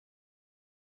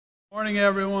Morning,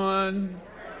 everyone.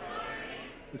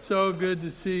 It's so good to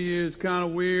see you. It's kind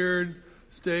of weird.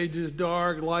 Stage is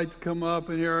dark, lights come up,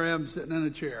 and here I am sitting in a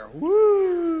chair.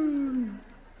 Woo!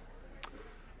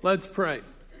 Let's pray.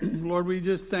 Lord, we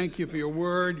just thank you for your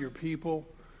word, your people.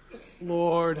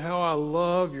 Lord, how I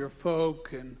love your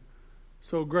folk and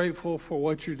so grateful for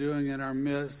what you're doing in our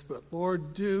midst. But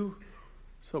Lord, do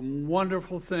some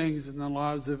wonderful things in the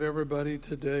lives of everybody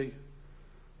today.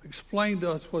 Explain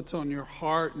to us what's on your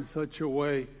heart in such a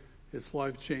way it's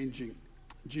life-changing.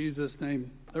 In Jesus' name,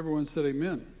 everyone said amen.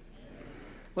 Amen.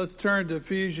 Let's turn to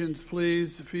Ephesians,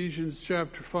 please. Ephesians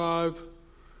chapter 5.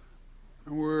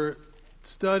 And we're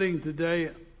studying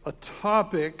today a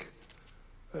topic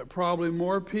that probably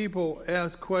more people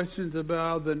ask questions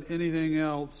about than anything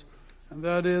else, and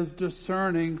that is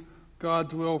discerning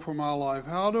God's will for my life.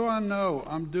 How do I know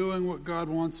I'm doing what God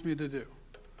wants me to do?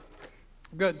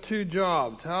 I've got two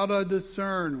jobs. How do I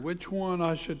discern which one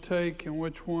I should take and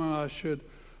which one I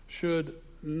should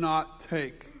not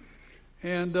take?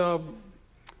 And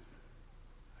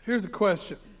here's a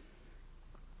question.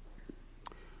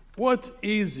 What's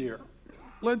easier?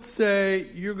 Let's say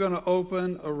you're going to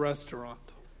open a restaurant.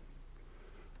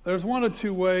 There's one of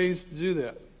two ways to do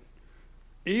that.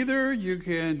 Either you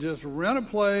can just rent a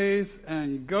place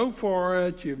and go for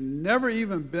it. You've never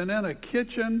even been in a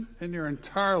kitchen in your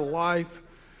entire life.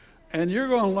 And you're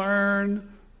going to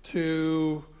learn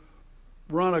to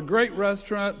run a great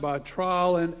restaurant by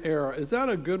trial and error. Is that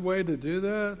a good way to do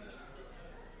that?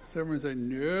 Everyone say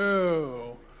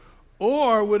no.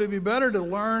 Or would it be better to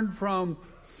learn from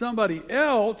somebody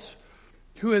else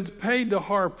who has paid the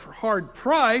hard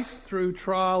price through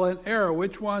trial and error?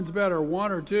 Which one's better,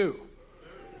 one or two?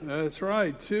 That's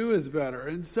right, two is better.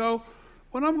 And so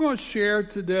what I'm going to share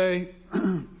today,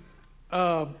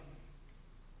 I'm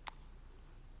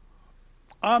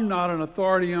not an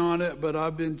authority on it, but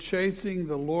I've been chasing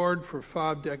the Lord for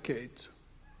 5 decades.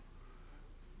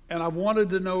 And I've wanted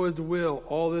to know His will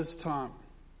all this time.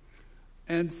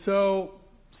 And so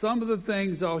some of the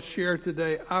things I'll share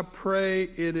today, I pray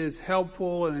it is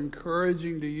helpful and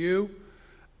encouraging to you.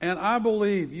 And I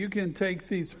believe you can take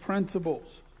these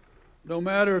principles. No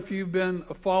matter if you've been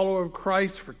a follower of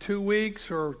Christ for 2 weeks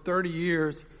or 30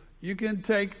 years, you can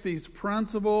take these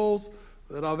principles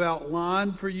that I've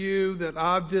outlined for you, that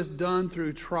I've just done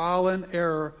through trial and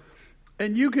error,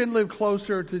 and you can live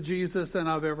closer to Jesus than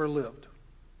I've ever lived.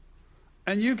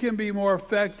 And you can be more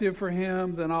effective for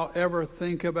Him than I'll ever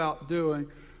think about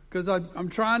doing, because I'm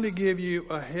trying to give you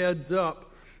a heads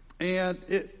up. And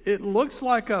it looks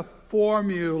like a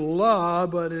formula,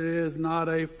 but it is not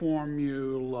a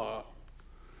formula.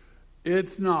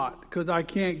 It's not, because I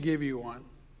can't give you one.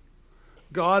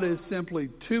 God is simply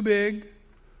too big,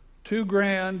 too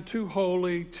grand, too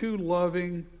holy, too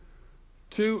loving,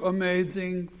 too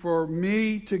amazing for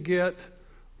me to get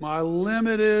my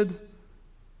limited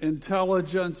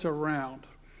intelligence around.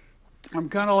 I'm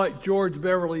kind of like George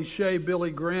Beverly Shea, Billy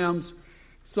Graham's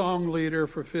song leader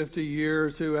for 50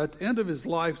 years, who at the end of his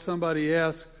life, somebody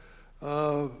asked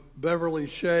Beverly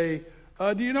Shea,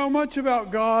 do you know much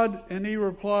about God? And he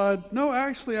replied, no,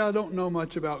 actually, I don't know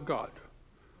much about God.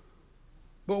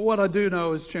 But what I do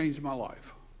know has changed my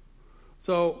life.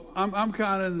 So I'm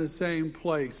kind of in the same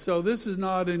place. So this is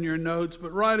not in your notes,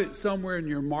 but write it somewhere in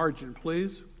your margin,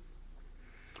 please.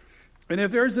 And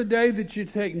if there's a day that you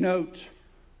take notes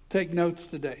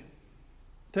today.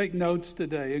 Take notes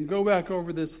today and go back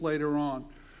over this later on.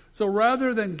 So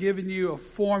rather than giving you a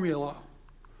formula,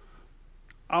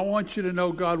 I want you to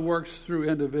know God works through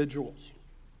individuals.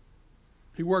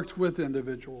 He works with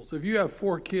individuals. If you have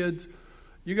 4 kids,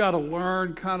 you got to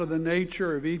learn kind of the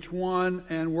nature of each one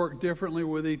and work differently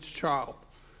with each child.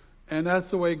 And that's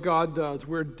the way God does.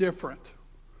 We're different.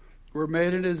 We're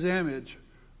made in His image.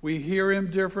 We hear Him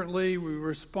differently. We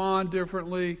respond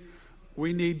differently.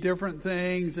 We need different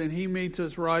things, and He meets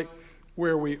us right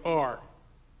where we are.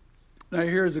 Now,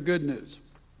 here's the good news.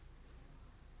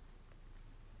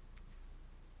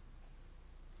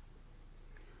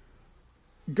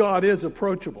 God is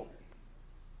approachable,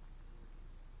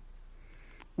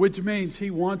 which means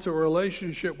He wants a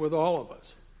relationship with all of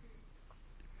us.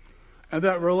 And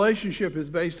that relationship is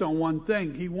based on one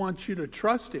thing. He wants you to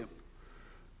trust Him.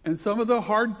 And some of the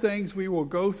hard things we will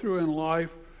go through in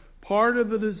life, part of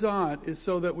the design is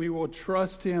so that we will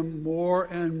trust Him more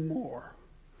and more.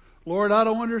 Lord, I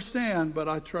don't understand, but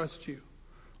I trust You.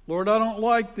 Lord, I don't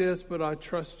like this, but I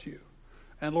trust You.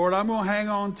 And Lord, I'm going to hang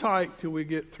on tight till we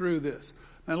get through this.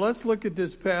 Now let's look at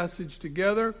this passage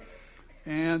together.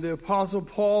 And the Apostle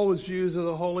Paul was used of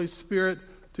the Holy Spirit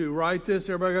to write this.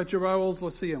 Everybody got your Bibles?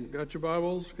 Let's see them. Got your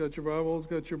Bibles? Got your Bibles?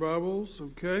 Got your Bibles?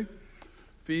 Okay.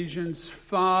 Ephesians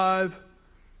 5,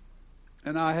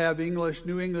 and I have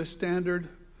New English Standard,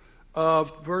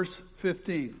 verse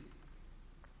 15.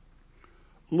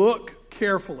 Look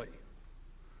carefully,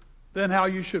 then how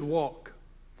you should walk,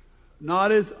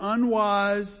 not as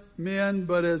unwise men,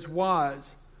 but as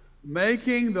wise,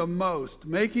 making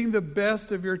the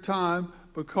best of your time,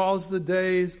 because the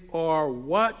days are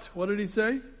what? What did he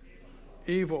say?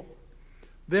 Evil.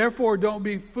 Therefore, don't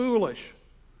be foolish,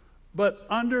 but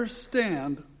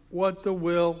understand what the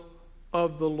will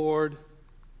of the Lord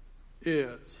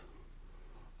is.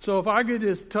 So if I could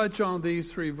just touch on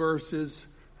these 3 verses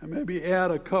and maybe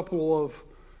add a couple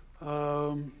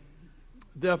of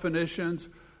definitions.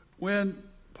 When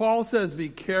Paul says be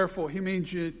careful, he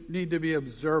means you need to be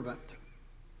observant.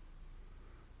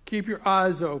 Keep your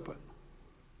eyes open.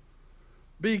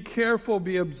 Be careful,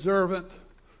 be observant,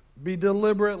 be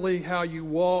deliberately how you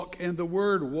walk. And the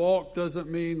word walk doesn't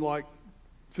mean like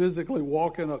physically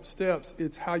walking up steps.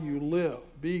 It's how you live.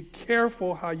 Be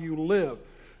careful how you live.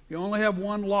 You only have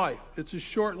one life. It's a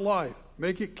short life.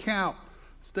 Make it count.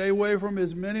 Stay away from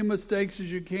as many mistakes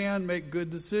as you can. Make good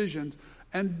decisions.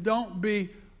 And don't be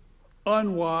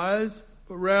unwise,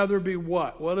 but rather be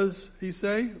what? What does he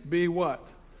say? Be what?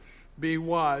 Be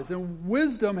wise. And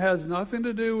wisdom has nothing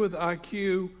to do with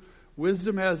IQ.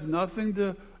 Wisdom has nothing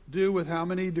to do with how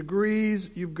many degrees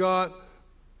you've got.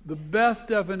 The best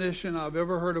definition I've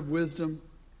ever heard of wisdom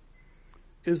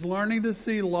is learning to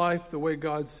see life the way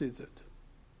God sees it.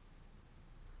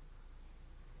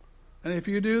 And if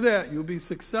you do that, you'll be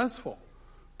successful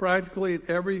practically at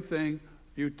everything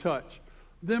you touch.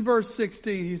 Then verse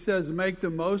 16, he says, make the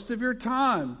most of your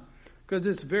time, because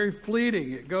it's very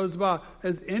fleeting. It goes by.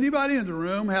 Has anybody in the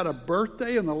room had a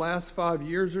birthday in the last 5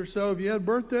 years or so? Have you had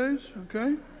birthdays?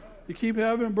 Okay. You keep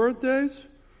having birthdays?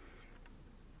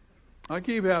 I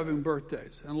keep having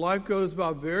birthdays. And life goes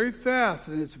by very fast,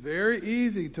 and it's very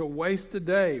easy to waste a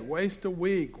day, waste a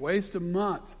week, waste a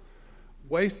month,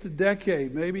 waste a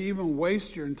decade, maybe even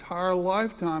waste your entire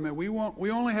lifetime. And we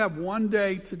only have one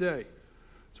day today.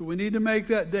 So we need to make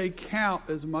that day count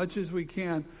as much as we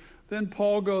can. Then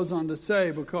Paul goes on to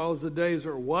say, because the days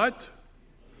are what?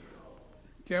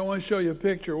 Okay, I want to show you a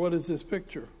picture. What is this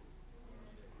picture?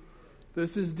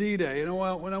 This is D-Day. You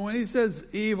know, when he says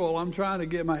evil, I'm trying to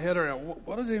get my head around.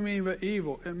 What does he mean by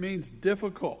evil? It means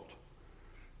difficult.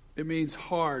 It means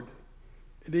hard.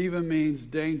 It even means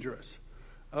dangerous.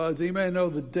 Does anybody know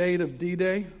the date of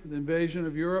D-Day, the invasion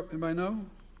of Europe? Anybody know?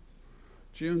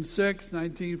 June 6,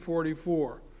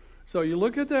 1944. So you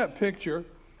look at that picture.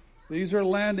 These are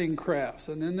landing crafts.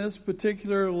 And in this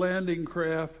particular landing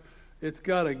craft, it's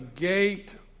got a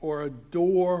gate or a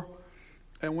door.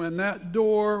 And when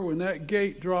that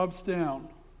gate drops down,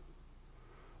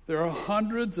 there are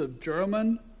hundreds of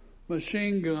German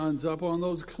machine guns up on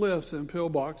those cliffs in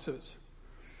pillboxes.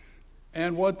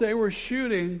 And what they were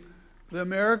shooting, the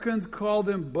Americans called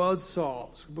them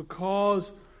buzzsaws,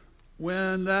 because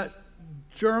when that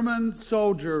German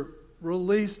soldier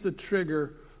released the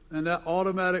trigger and that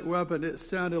automatic weapon, it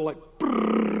sounded like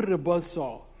a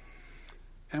buzzsaw.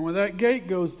 And when that gate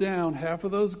goes down, half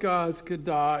of those guys could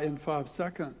die in 5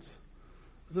 seconds.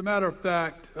 As a matter of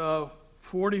fact,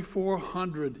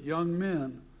 4,400 young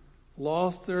men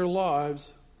lost their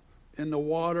lives in the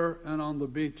water and on the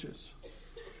beaches.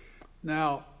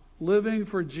 Now, living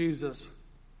for Jesus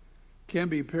can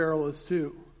be perilous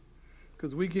too,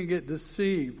 because we can get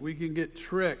deceived, we can get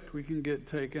tricked, we can get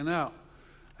taken out.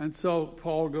 And so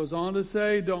Paul goes on to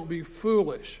say, don't be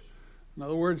foolish. In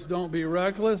other words, don't be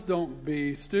reckless, don't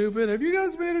be stupid. Have you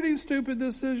guys made any stupid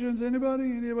decisions?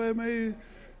 Anybody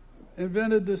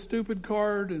invented the stupid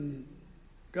card and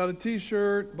got a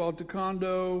t-shirt, bought the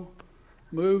condo,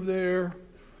 moved there,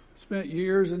 spent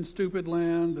years in stupid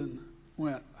land, and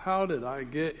went, how did I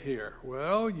get here?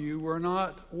 Well, you were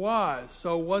not wise.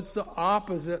 So what's the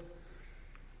opposite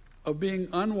of being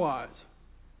unwise?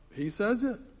 He says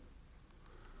it.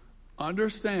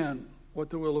 Understand what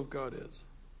the will of God is.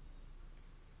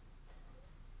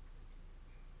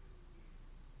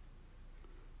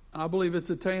 I believe it's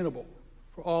attainable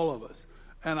for all of us.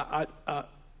 And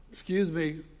excuse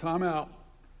me, time out.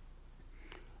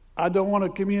 I don't want to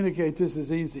communicate this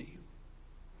is easy.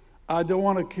 I don't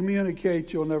want to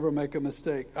communicate you'll never make a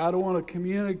mistake. I don't want to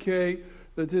communicate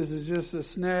that this is just a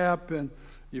snap and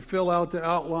you fill out the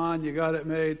outline, you got it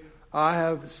made. I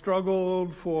have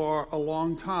struggled for a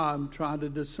long time trying to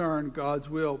discern God's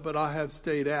will, but I have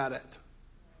stayed at it.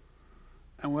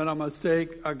 And when I mistake,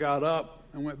 I got up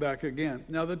and went back again.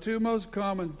 Now, the two most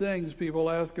common things people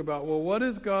ask about, well, what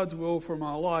is God's will for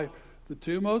my life? The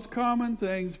two most common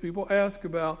things people ask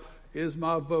about is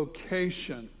my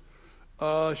vocation.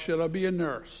 Should I be a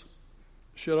nurse?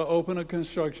 Should I open a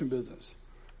construction business?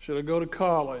 Should I go to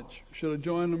college? Should I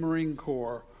join the Marine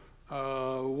Corps?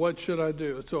 What should I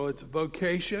do? So it's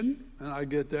vocation, and I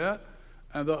get that.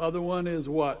 And the other one is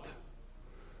what?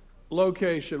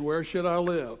 Location. Where should I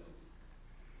live?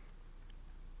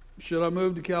 Should I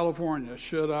move to California?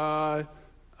 Should I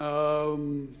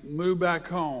move back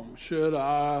home? Should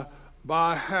I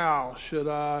buy a house? Should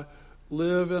I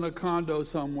live in a condo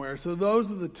somewhere? So those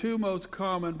are the two most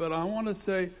common, but I want to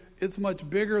say it's much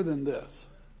bigger than this.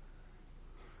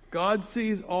 God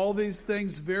sees all these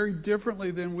things very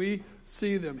differently than we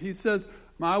see them. He says,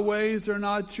 my ways are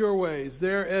not your ways.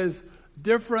 They're as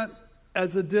different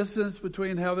as the distance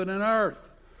between heaven and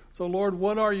earth. So Lord,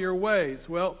 what are your ways?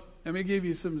 Well, let me give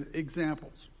you some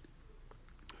examples.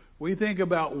 We think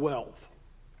about wealth.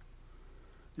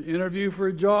 You interview for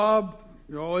a job,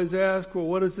 you always ask, well,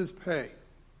 what does this pay?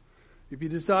 If you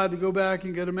decide to go back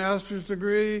and get a master's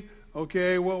degree,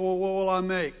 okay, what will I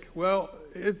make? Well,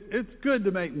 it's good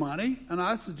to make money, and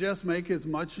I suggest make as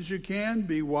much as you can.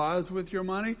 Be wise with your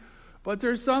money. But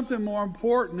there's something more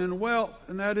important than wealth,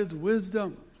 and that is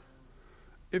wisdom.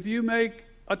 If you make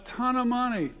a ton of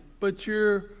money, but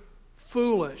you're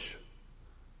foolish,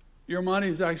 your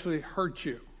money's actually hurt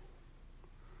you.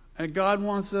 And God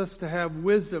wants us to have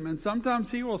wisdom. And sometimes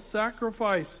He will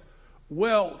sacrifice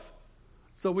wealth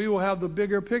so we will have the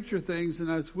bigger picture things, and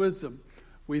that's wisdom.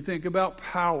 We think about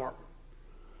power.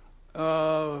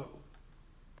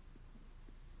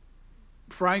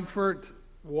 Frankfurt,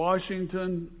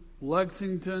 Washington,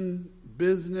 Lexington,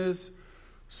 business,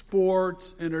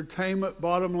 sports, entertainment,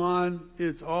 bottom line,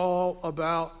 it's all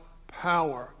about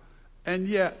power. And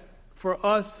yet, for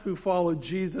us who follow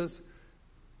Jesus,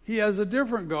 He has a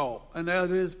different goal, and that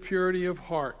is purity of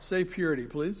heart. Say purity,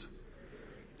 please.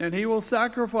 And He will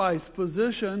sacrifice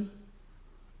position,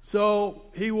 so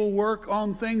He will work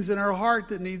on things in our heart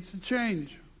that needs to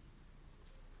change.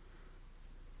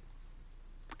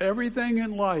 Everything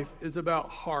in life is about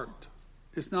heart.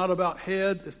 It's not about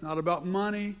head. It's not about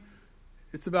money.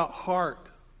 It's about heart.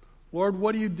 Lord,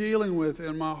 what are you dealing with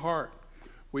in my heart?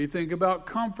 We think about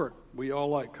comfort. We all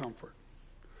like comfort.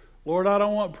 Lord, I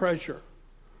don't want pressure.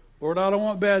 Lord, I don't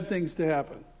want bad things to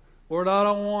happen. Lord, I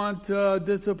don't want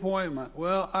disappointment.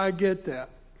 Well, I get that.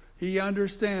 He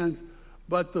understands.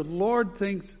 But the Lord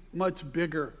thinks much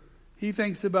bigger. He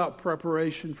thinks about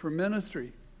preparation for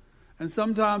ministry. And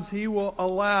sometimes He will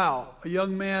allow a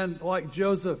young man like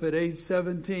Joseph at age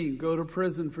 17 go to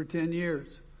prison for 10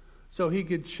 years. So He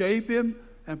could shape him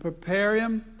and prepare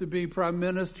him to be prime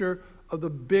minister of the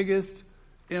biggest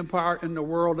empire in the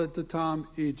world at the time,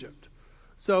 Egypt.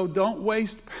 So don't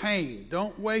waste pain.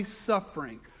 Don't waste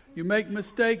suffering. You make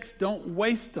mistakes, don't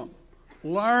waste them.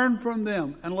 Learn from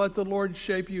them and let the Lord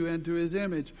shape you into His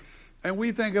image. And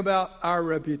we think about our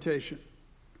reputation.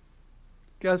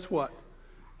 Guess what?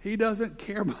 He doesn't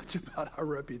care much about our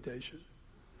reputation.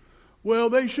 Well,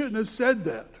 they shouldn't have said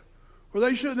that. Or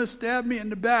they shouldn't have stabbed me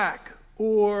in the back.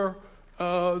 Or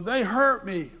they hurt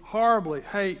me horribly.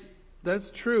 Hey, that's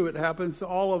true. It happens to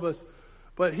all of us.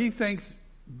 But He thinks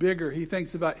bigger. He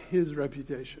thinks about His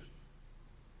reputation.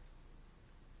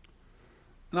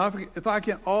 And if I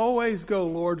can always go,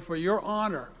 Lord, for your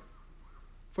honor,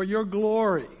 for your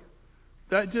glory,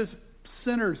 that just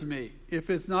centers me. If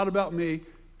it's not about me,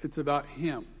 it's about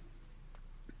Him.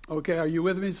 Okay, are you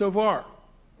with me so far?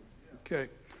 Okay.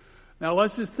 Now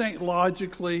let's just think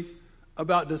logically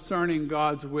about discerning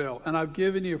God's will. And I've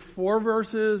given you 4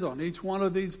 verses on each one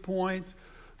of these points.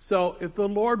 So if the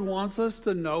Lord wants us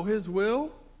to know His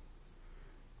will,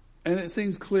 and it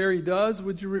seems clear He does,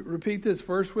 would you repeat this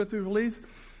verse with me, please?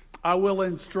 I will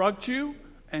instruct you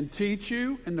and teach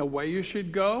you in the way you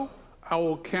should go. I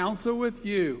will counsel with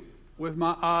you with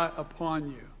my eye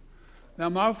upon you. Now,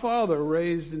 my father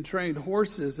raised and trained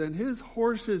horses, and his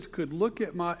horses could look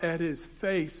at his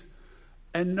face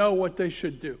and know what they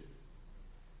should do.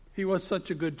 He was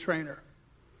such a good trainer.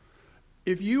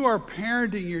 If you are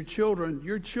parenting your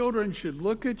children should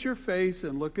look at your face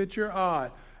and look at your eye.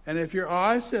 And if your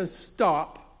eye says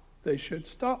stop, they should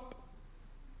stop.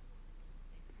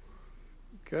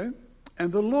 Okay?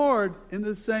 And the Lord, in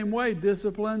the same way,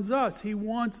 disciplines us. He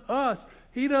wants us.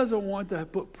 He doesn't want to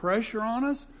put pressure on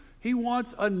us. He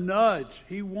wants a nudge.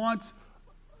 He wants,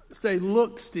 say,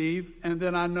 look, Steve, and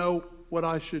then I know what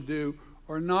I should do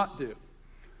or not do.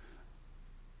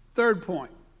 Third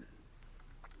point.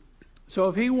 So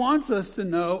if He wants us to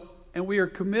know and we are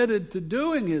committed to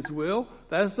doing His will,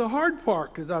 that's the hard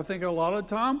part, because I think a lot of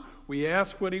time we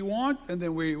ask what He wants and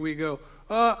then we go,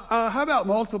 how about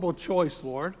multiple choice,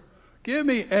 Lord? Give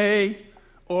me A,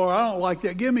 or I don't like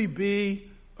that. Give me B,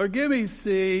 or give me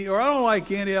C, or I don't like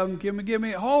any of them, give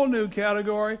me a whole new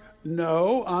category.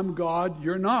 No, I'm God,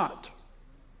 you're not.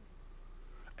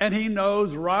 And he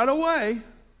knows right away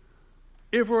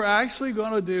if we're actually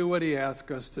going to do what he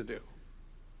asks us to do.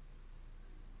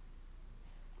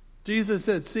 Jesus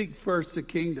said, seek first the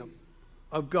kingdom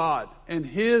of God and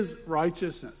his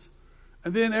righteousness.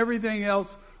 And then everything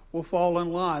else will fall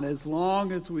in line as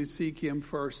long as we seek him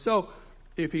first. So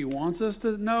if he wants us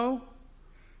to know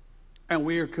and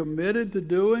we are committed to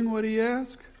doing what he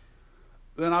asks,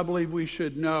 then I believe we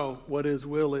should know what his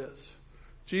will is.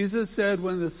 Jesus said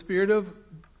when the Spirit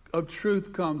of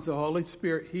truth comes, the Holy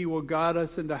Spirit, he will guide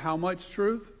us into how much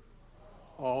truth?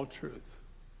 All truth.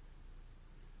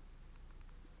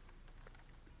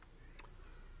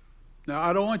 Now,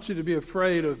 I don't want you to be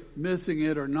afraid of missing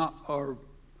it or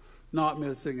not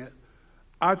missing it.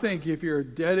 I think if you're a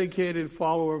dedicated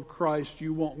follower of Christ,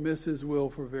 you won't miss his will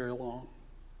for very long.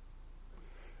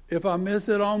 If I miss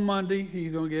it on Monday,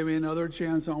 he's going to give me another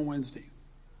chance on Wednesday.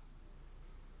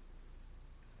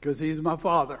 Because he's my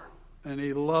Father and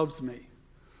he loves me.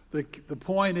 The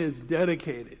point is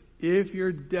dedicated. If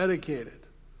you're dedicated,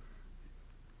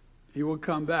 he will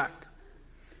come back.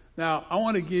 Now, I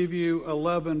want to give you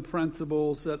 11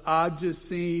 principles that I've just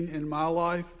seen in my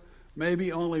life.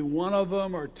 Maybe only one of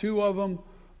them or two of them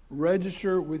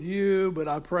register with you, but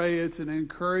I pray it's an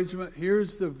encouragement.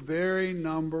 Here's the very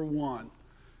number one,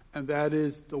 and that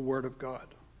is the Word of God.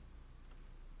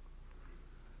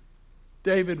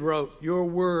 David wrote, your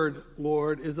word,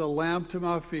 Lord, is a lamp to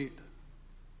my feet.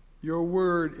 Your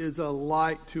word is a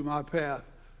light to my path.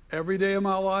 Every day of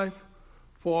my life,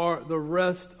 for the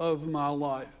rest of my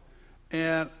life.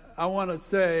 And I want to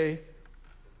say,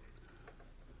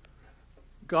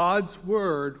 God's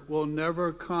word will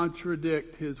never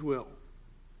contradict his will.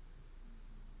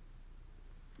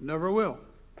 Never will.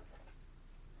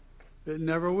 It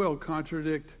never will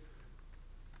contradict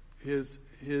his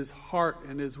heart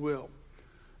and his will.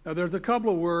 Now, there's a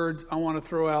couple of words I want to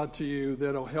throw out to you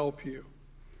that'll help you.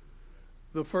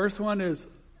 The first one is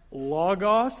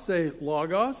logos. Say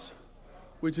logos,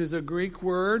 which is a Greek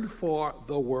word for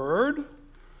the word,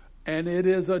 and it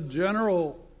is a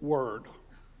general word.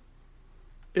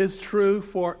 It's true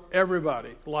for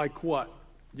everybody. Like what?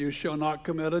 You shall not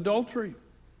commit adultery.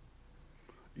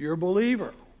 You're a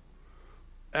believer.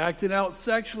 Acting out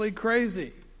sexually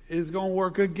crazy is going to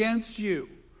work against you.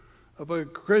 If a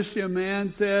Christian man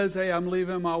says, hey, I'm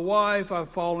leaving my wife, I've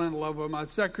fallen in love with my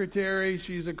secretary,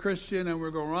 she's a Christian, and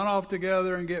we're going to run off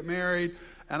together and get married,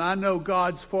 and I know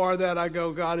God's for that, I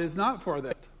go, God is not for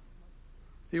that.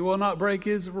 He will not break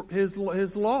his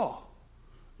law.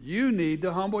 You need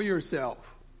to humble yourself,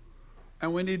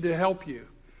 and we need to help you.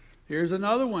 Here's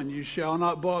another one. You shall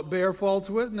not bear false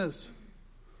witness.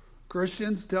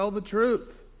 Christians tell the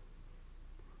truth.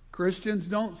 Christians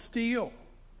don't steal.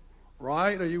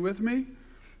 Right? Are you with me?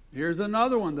 Here's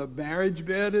another one. The marriage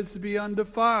bed is to be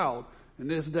undefiled. In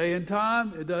this day and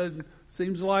time,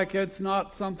 seems like it's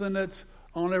not something that's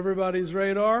on everybody's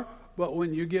radar. But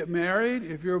when you get married,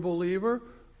 if you're a believer,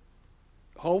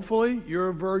 hopefully you're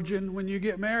a virgin when you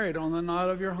get married on the night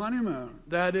of your honeymoon.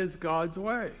 That is God's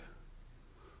way.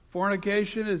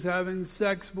 Fornication is having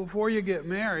sex before you get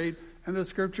married, and the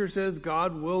scripture says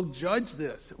God will judge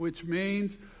this, which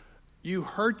means you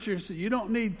hurt yourself. You don't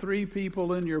need 3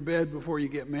 people in your bed before you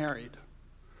get married.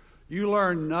 You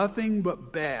learn nothing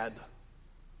but bad.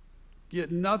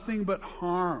 Get nothing but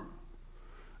harm.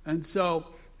 And so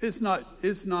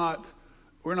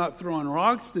we're not throwing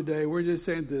rocks today. We're just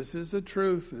saying this is the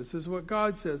truth. This is what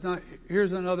God says. Now,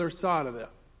 here's another side of that.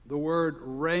 The word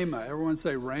rhema. Everyone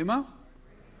say rhema?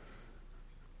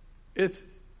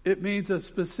 It means a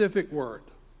specific word.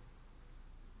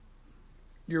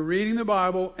 You're reading the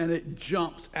Bible and it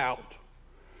jumps out.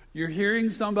 You're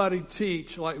hearing somebody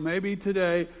teach, like maybe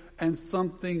today, and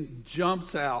something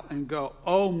jumps out and go,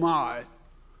 oh my,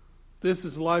 this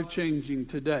is life-changing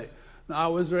today. Now, I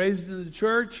was raised in the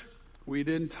church. We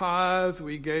didn't tithe.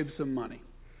 We gave some money.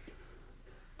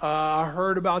 I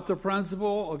heard about the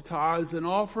principle of tithes and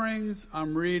offerings.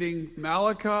 I'm reading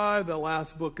Malachi, the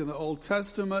last book in the Old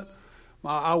Testament.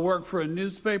 I worked for a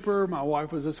newspaper. My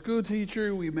wife was a school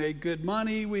teacher. We made good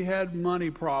money. We had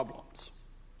money problems.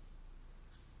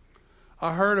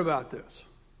 I heard about this.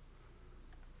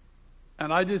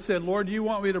 And I just said, Lord, do you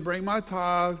want me to bring my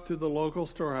tithe to the local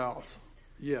storehouse?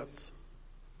 Yes.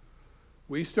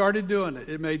 We started doing it.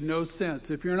 It made no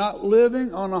sense. If you're not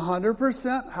living on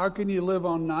 100%, how can you live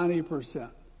on 90%?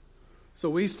 So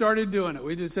we started doing it.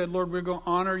 We just said, Lord, we're going to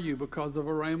honor you because of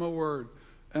a rhema word.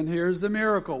 And here's the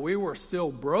miracle. We were still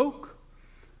broke.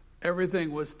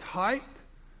 Everything was tight.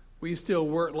 We still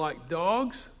work like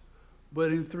dogs,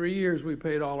 but in 3 years we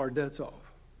paid all our debts off.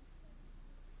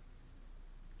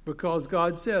 Because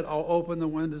God said, I'll open the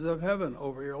windows of heaven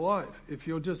over your life if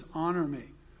you'll just honor me.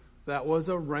 That was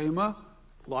a rhema,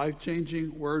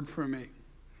 life-changing word for me.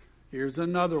 Here's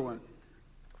another one.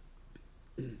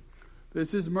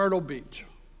 This is Myrtle Beach.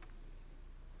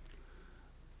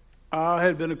 I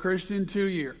had been a Christian 2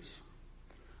 years.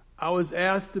 I was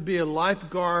asked to be a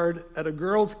lifeguard at a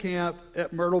girls' camp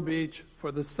at Myrtle Beach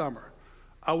for the summer.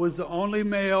 I was the only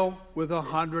male with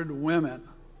 100 women.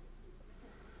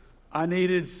 I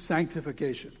needed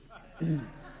sanctification.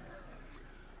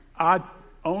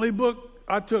 Only book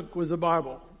I took was a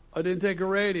Bible. I didn't take a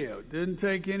radio, didn't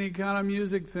take any kind of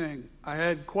music thing. I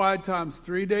had quiet times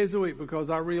 3 days a week because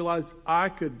I realized I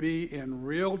could be in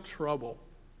real trouble.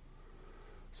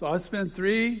 So I spent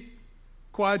 3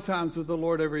 quiet times with the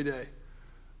Lord every day.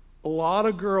 A lot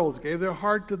of girls gave their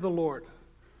heart to the Lord.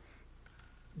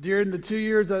 During the 2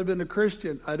 years I'd been a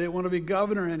Christian, I didn't want to be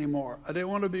governor anymore. I didn't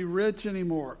want to be rich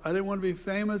anymore. I didn't want to be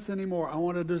famous anymore. I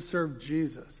wanted to serve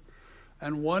Jesus.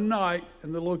 And one night,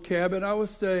 in the little cabin I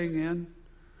was staying in,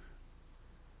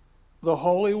 the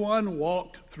Holy One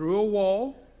walked through a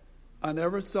wall. I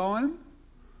never saw him.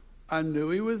 I knew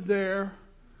he was there.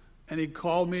 And he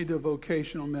called me to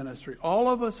vocational ministry. All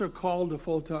of us are called to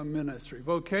full-time ministry.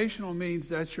 Vocational means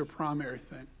that's your primary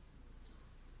thing.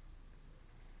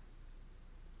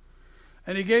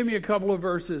 And he gave me a couple of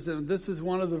verses, and this is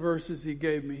one of the verses he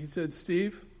gave me. He said,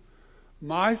 Steve,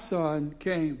 my son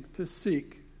came to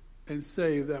seek and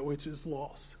save that which is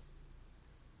lost.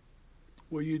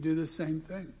 Will you do the same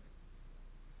thing?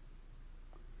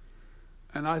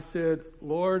 And I said,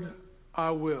 Lord,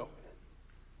 I will.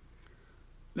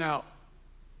 Now,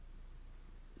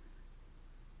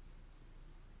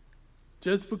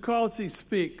 just because he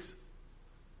speaks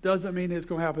doesn't mean it's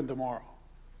going to happen tomorrow,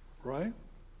 right?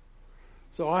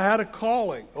 So I had a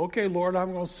calling. Okay, Lord,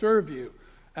 I'm going to serve you.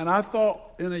 And I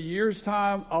thought in a year's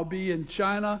time, I'll be in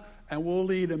China and we'll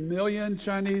lead 1 million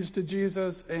Chinese to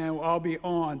Jesus and I'll be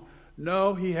on.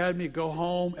 No, he had me go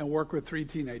home and work with 3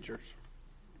 teenagers.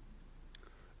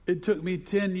 It took me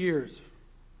 10 years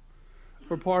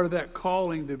for part of that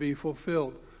calling to be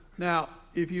fulfilled. Now,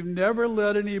 if you've never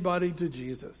led anybody to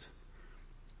Jesus,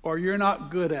 or you're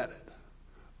not good at it,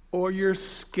 or you're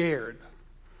scared,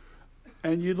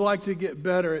 and you'd like to get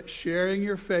better at sharing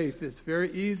your faith, it's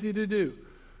very easy to do.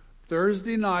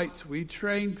 Thursday nights, we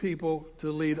train people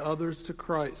to lead others to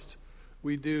Christ.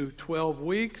 We do 12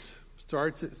 weeks,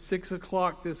 starts at 6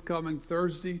 o'clock this coming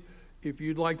Thursday. If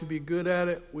you'd like to be good at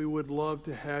it, we would love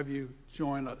to have you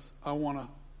join us. I want to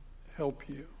help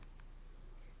you.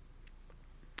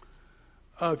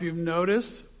 If you've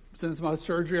noticed, since my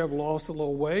surgery, I've lost a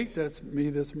little weight. That's me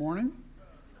this morning.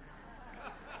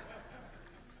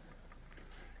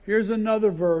 Here's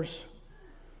another verse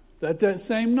that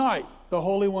same night, the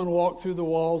Holy One walked through the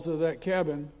walls of that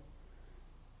cabin.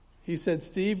 He said,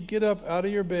 Steve, get up out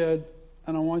of your bed,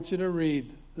 and I want you to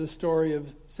read the story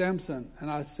of Samson.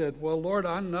 And I said, well, Lord,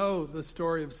 I know the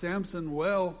story of Samson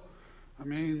well. I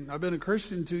mean, I've been a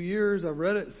Christian 2 years. I've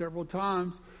read it several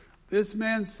times. This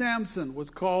man, Samson, was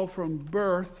called from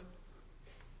birth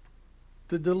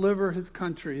to deliver his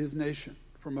country, his nation,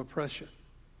 from oppression.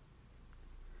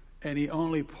 And he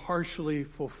only partially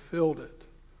fulfilled it.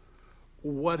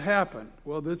 What happened?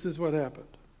 Well, this is what happened.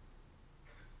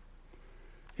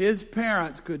 His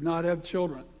parents could not have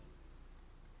children.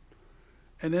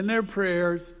 And in their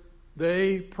prayers,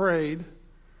 they prayed.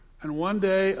 And one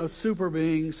day, a super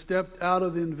being stepped out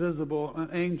of the invisible, an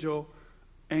angel,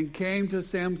 and came to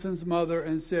Samson's mother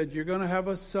and said, you're going to have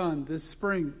a son this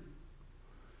spring.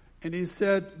 And he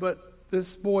said, but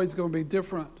this boy's going to be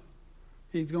different.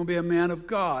 He's going to be a man of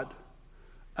God.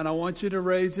 And I want you to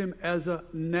raise him as a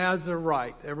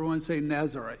Nazarite. Everyone say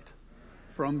Nazarite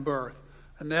from birth.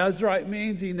 A Nazarite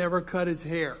means he never cut his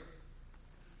hair.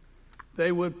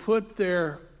 They would put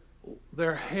their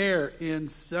hair in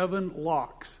 7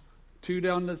 locks. 2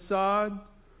 down the side,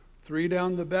 3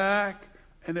 down the back,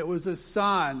 and it was a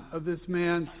sign of this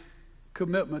man's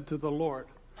commitment to the Lord.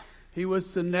 He was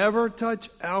to never touch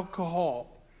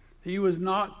alcohol. He was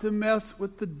not to mess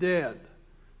with the dead.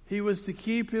 He was to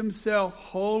keep himself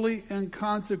holy and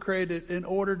consecrated in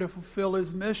order to fulfill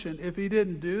his mission. If he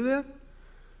didn't do that,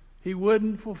 he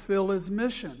wouldn't fulfill his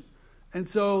mission. And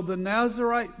so the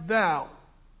Nazarite vow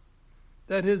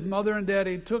that his mother and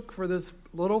daddy took for this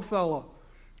little fellow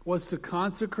was to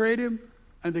consecrate him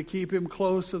and to keep him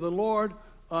close to the Lord.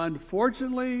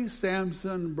 Unfortunately,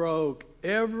 Samson broke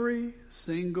every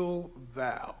single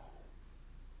vow.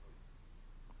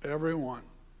 Every one.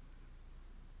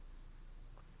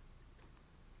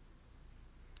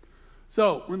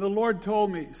 So when the Lord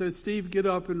told me, he said, Steve, get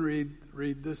up and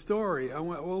read the story. I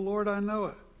went, well, Lord, I know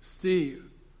it. Steve,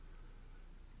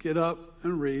 get up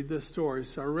and read the story.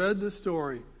 So I read the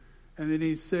story, and then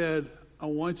he said, I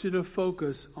want you to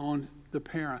focus on the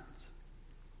parents.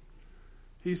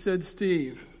 He said,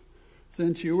 Steve,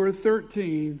 since you were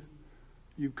 13,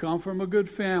 you've come from a good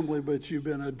family, but you've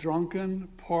been a drunken,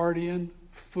 partying,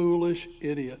 foolish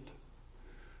idiot.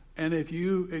 And if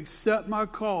you accept my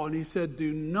call, and he said,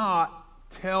 do not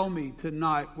tell me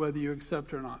tonight whether you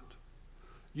accept or not.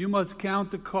 You must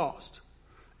count the cost.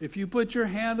 If you put your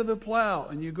hand to the plow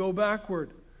and you go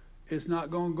backward, it's not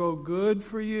going to go good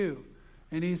for you.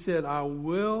 And he said, I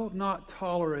will not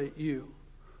tolerate you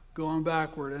going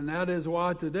backward. And that is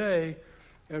why today,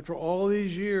 after all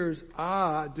these years,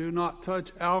 I do not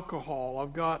touch alcohol.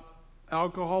 I've got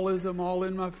alcoholism all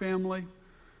in my family.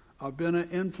 I've been an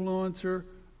influencer,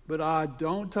 but I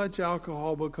don't touch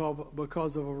alcohol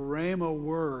because of a rhema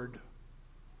word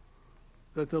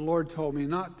that the Lord told me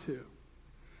not to.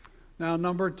 Now,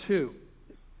 number 2.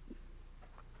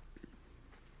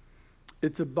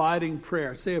 It's abiding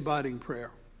prayer. Say abiding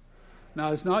prayer.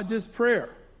 Now, it's not just prayer.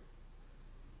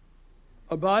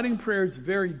 Abiding prayer is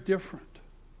very different.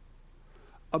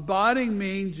 Abiding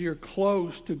means you're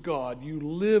close to God. You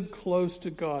live close to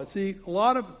God. See, a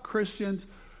lot of Christians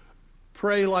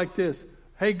pray like this.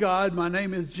 Hey, God, my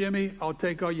name is Jimmy. I'll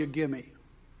take all you gimme.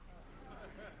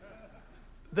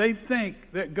 They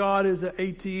think that God is an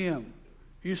ATM.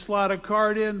 You slide a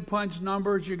card in, punch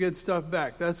numbers, you get stuff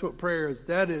back. That's what prayer is.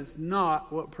 That is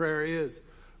not what prayer is.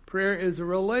 Prayer is a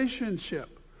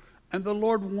relationship. And the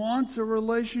Lord wants a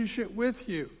relationship with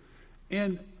you.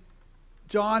 In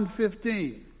John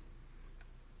 15,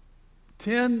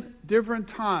 10 different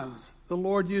times, the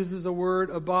Lord uses the word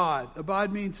abide.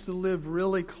 Abide means to live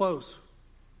really close.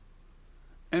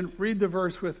 And read the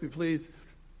verse with me, please.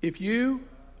 If you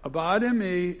abide in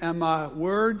me and my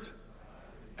words,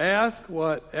 ask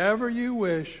whatever you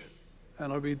wish, and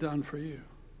it'll be done for you.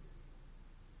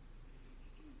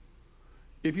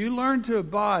 If you learn to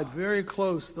abide very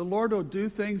close, the Lord will do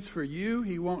things for you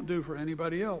He won't do for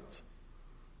anybody else.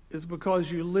 It's because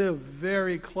you live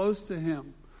very close to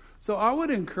Him. So I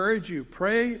would encourage you,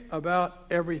 pray about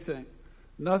everything.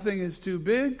 Nothing is too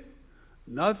big.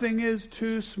 Nothing is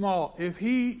too small. If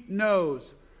He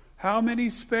knows how many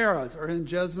sparrows are in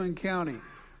Jessamine County,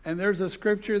 and there's a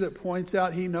scripture that points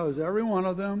out He knows every one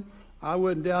of them, I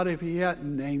wouldn't doubt if He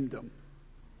hadn't named them.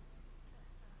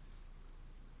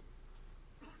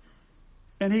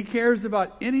 And He cares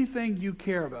about anything you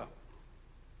care about.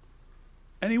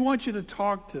 And He wants you to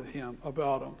talk to Him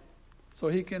about them so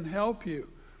He can help you.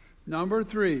 Number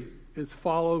 3 is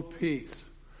follow peace.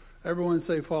 Everyone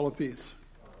say follow peace.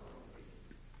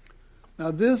 Now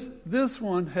this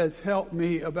one has helped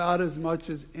me about as much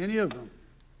as any of them.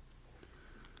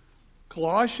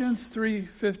 Colossians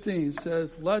 3:15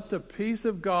 says, let the peace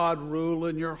of God rule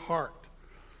in your heart.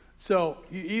 So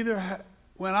you either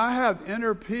when I have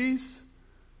inner peace,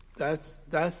 that's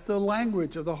the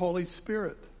language of the Holy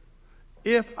Spirit.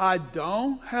 If I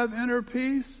don't have inner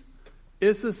peace,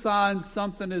 it's a sign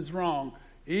something is wrong.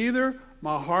 Either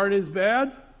my heart is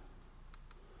bad,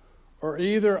 or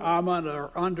either I'm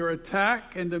under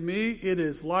attack, and to me it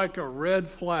is like a red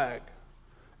flag.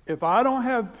 If I don't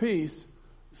have peace,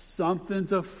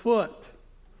 something's afoot,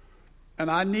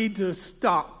 and I need to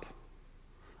stop.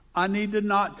 I need to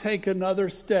not take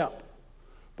another step,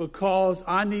 because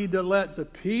I need to let the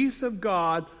peace of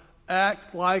God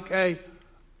act like a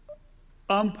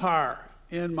umpire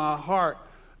in my heart.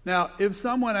 Now, if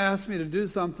someone asks me to do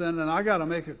something and I got to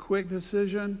make a quick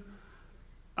decision,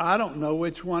 I don't know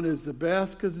which one is the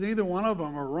best, because neither one of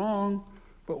them are wrong,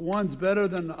 but one's better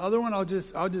than the other one. I'll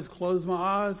just close my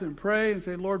eyes and pray and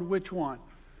say, Lord, which one?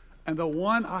 And the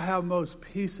one I have most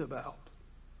peace about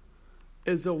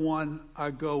is the one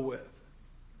I go with.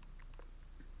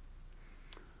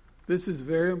 This is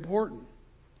very important.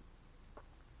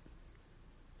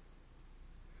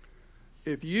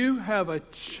 If you have a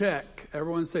check,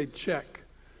 everyone say check,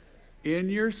 in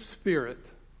your spirit,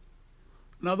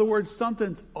 in other words,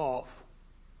 something's off.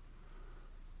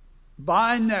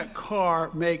 Buying that car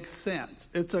makes sense.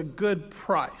 It's a good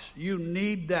price. You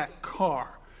need that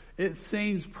car. It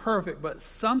seems perfect, but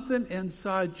something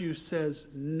inside you says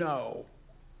no.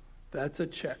 That's a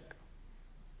check.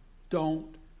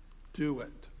 Don't do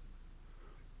it.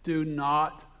 Do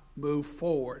not move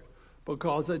forward,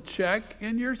 because a check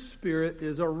in your spirit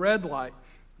is a red light.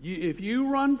 If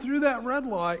you run through that red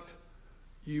light,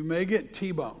 you may get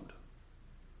T-boned.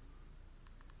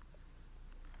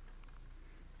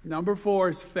 Number 4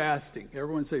 is fasting.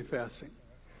 Everyone say fasting.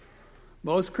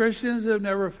 Most Christians have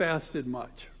never fasted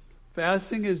much.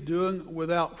 Fasting is doing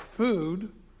without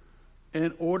food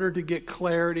in order to get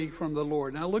clarity from the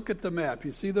Lord. Now look at the map.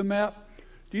 You see the map?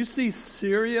 Do you see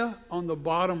Syria on the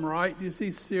bottom right? Do you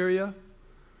see Syria?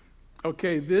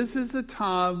 Okay, this is the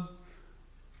time,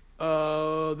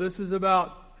 this is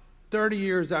about 30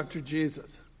 years after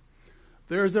Jesus.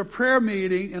 There's a prayer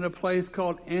meeting in a place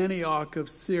called Antioch of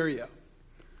Syria.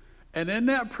 And in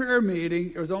that prayer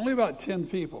meeting, there's only about 10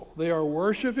 people. They are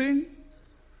worshiping,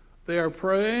 they are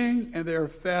praying, and they are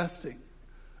fasting.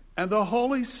 And the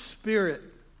Holy Spirit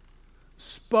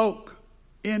spoke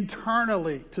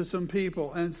internally to some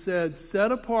people and said,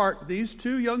 set apart these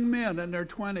two young men in their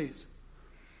 20s,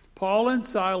 Paul and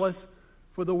Silas,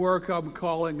 for the work I'm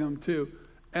calling them to.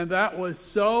 And that was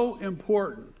so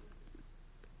important.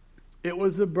 It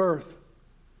was the birth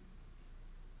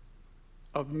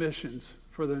of missions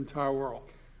for the entire world.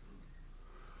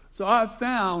 So I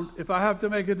found if I have to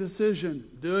make a decision,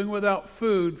 doing without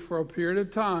food for a period of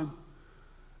time,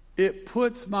 it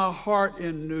puts my heart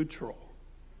in neutral.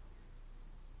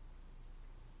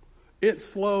 It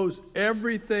slows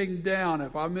everything down.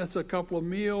 If I miss a couple of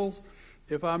meals,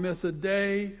 if I miss a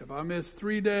day, if I miss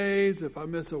 3 days, if I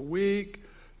miss a week,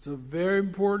 it's a very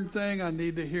important thing I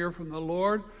need to hear from the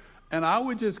Lord. And I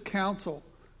would just counsel,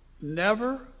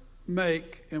 never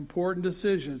make important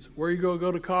decisions. Where are you going to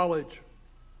go to college?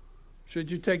 Should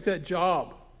you take that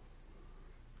job?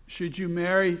 Should you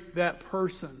marry that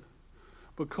person?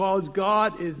 Because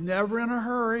God is never in a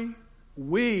hurry.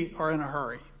 We are in a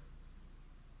hurry.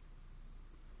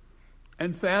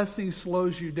 And fasting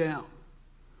slows you down.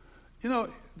 You know,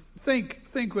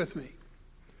 think with me.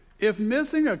 If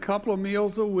missing a couple of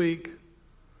meals a week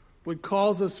would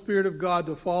cause the Spirit of God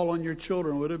to fall on your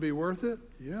children, would it be worth it?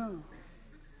 Yeah.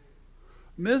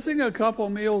 Missing a couple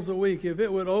of meals a week, if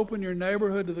it would open your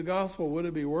neighborhood to the gospel, would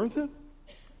it be worth it?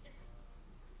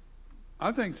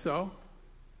 I think so.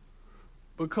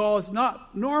 Because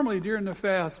not normally during the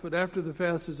fast, but after the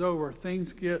fast is over,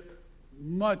 things get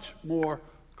much more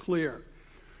clear.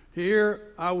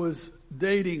 Here I was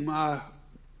dating my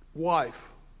wife.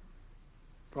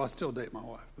 Well, I still date my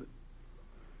wife, but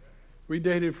we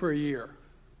dated for a year.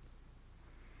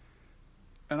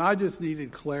 And I just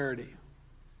needed clarity.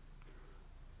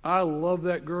 I love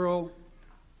that girl.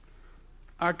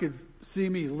 I could see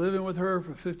me living with her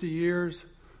for 50 years,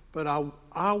 but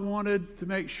I wanted to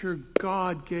make sure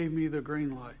God gave me the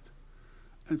green light.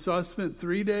 And so I spent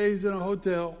 3 days in a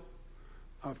hotel.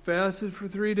 I fasted for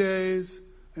 3 days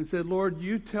and said, Lord,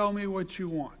 you tell me what you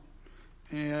want.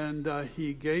 And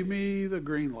he gave me the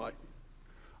green light.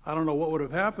 I don't know what would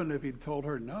have happened if he'd told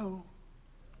her no.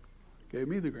 Gave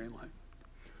me the green light.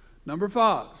 Number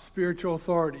 5, spiritual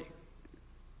authority.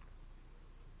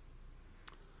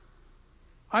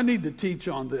 I need to teach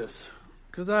on this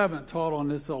because I haven't taught on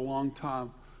this in a long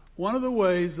time. One of the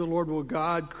ways the Lord will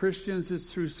guide Christians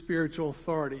is through spiritual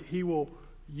authority. He will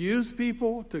use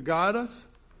people to guide us,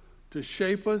 to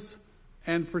shape us,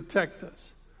 and protect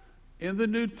us. In the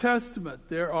New Testament,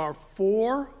 there are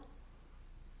 4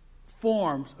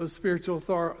 forms of spiritual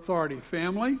authority.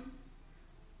 Family.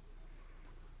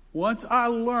 Once I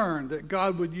learned that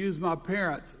God would use my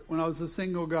parents when I was a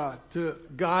single guy to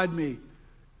guide me,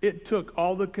 it took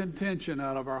all the contention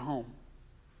out of our home.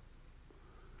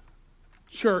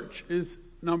 Church is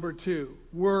number 2.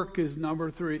 Work is number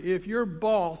 3. If your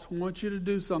boss wants you to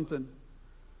do something,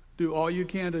 do all you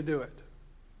can to do it.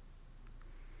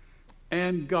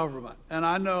 And government. And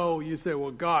I know you say,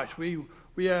 well, gosh, we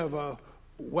have a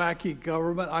wacky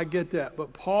government. I get that.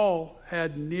 But Paul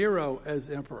had Nero as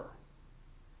emperor.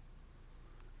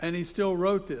 And he still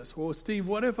wrote this. Well, Steve,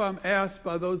 what if I'm asked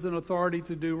by those in authority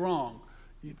to do wrong?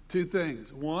 2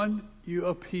 things. 1, you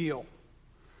appeal.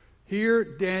 Here,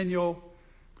 Daniel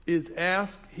is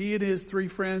asked, he and his 3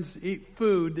 friends, to eat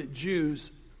food that Jews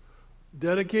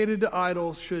dedicated to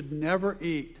idols should never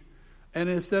eat. And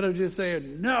instead of just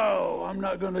saying, no, I'm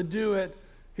not going to do it,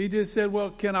 he just said, well,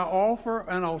 can I offer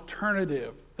an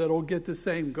alternative that will get the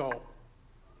same goal?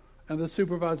 And the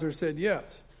supervisor said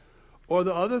yes. Or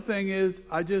the other thing is,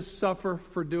 I just suffer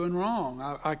for doing wrong.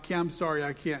 I'm sorry,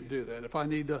 I can't do that. If I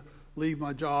need to leave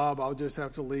my job, I'll just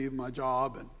have to leave my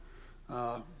job,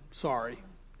 and sorry.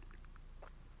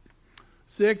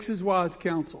 6 is wise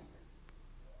counsel.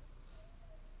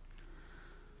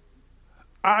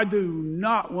 I do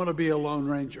not want to be a lone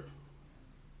ranger.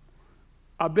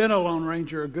 I've been a lone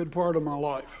ranger a good part of my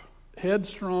life.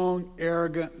 Headstrong,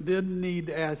 arrogant, didn't need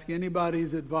to ask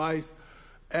anybody's advice.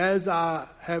 As I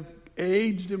have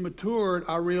aged and matured,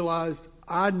 I realized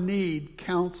I need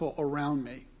counsel around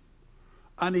me.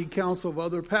 I need counsel of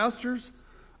other pastors.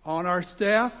 On our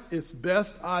staff, it's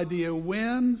best idea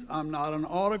wins. I'm not an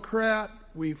autocrat.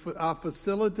 I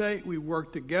facilitate. We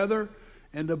work together.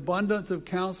 In the abundance of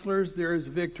counselors, there is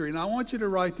victory. And I want you to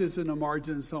write this in the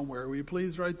margin somewhere. Will you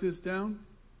please write this down?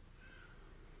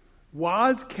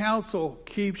 Wise counsel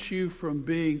keeps you from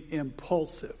being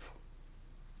impulsive.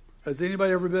 Has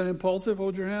anybody ever been impulsive?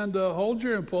 Hold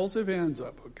your impulsive hands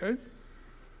up, okay?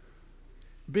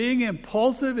 Being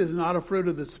impulsive is not a fruit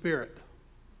of the Spirit.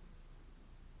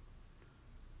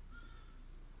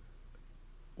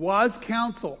 Wise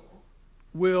counsel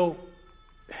will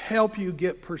help you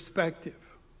get perspective.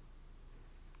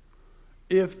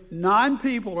 If 9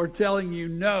 people are telling you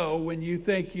no when you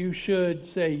think you should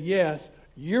say yes,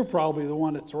 you're probably the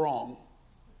one that's wrong.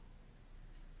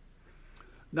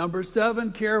 Number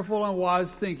 7, careful and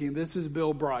wise thinking. This is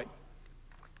Bill Bright.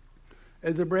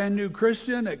 As a brand new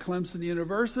Christian at Clemson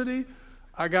University,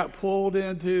 I got pulled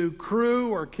into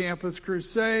Cru or Campus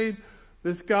Crusade.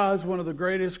 This guy is one of the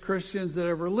greatest Christians that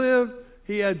ever lived.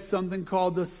 He had something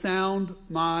called the sound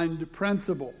mind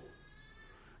principle.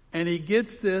 And he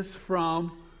gets this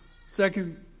from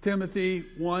 2 Timothy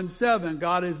 1:7.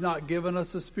 God has not given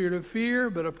us a spirit of fear,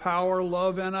 but a power,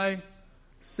 love, and a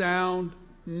sound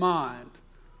mind.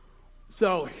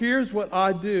 So here's what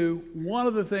I do. One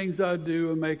of the things I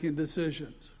do in making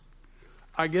decisions.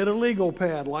 I get a legal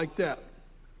pad like that.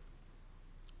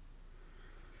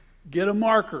 Get a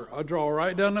marker. I draw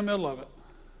right down the middle of it.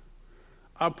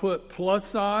 I put plus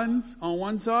signs on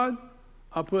one side.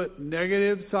 I put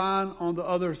negative sign on the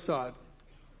other side.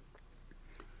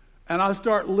 And I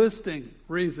start listing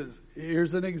reasons.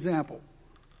 Here's an example.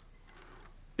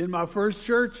 In my first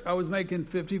church, I was making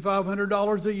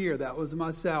 $5,500 a year. That was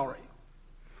my salary.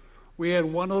 We had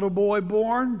one little boy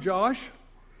born, Josh,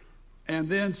 and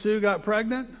then Sue got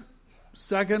pregnant.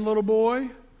 Second little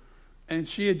boy, and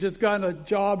she had just gotten a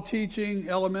job teaching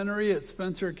elementary at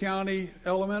Spencer County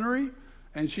Elementary,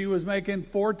 and she was making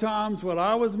 4 times what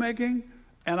I was making,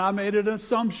 and I made an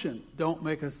assumption. Don't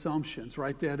make assumptions.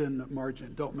 Write that in the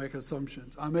margin. Don't make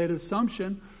assumptions. I made an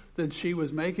assumption that she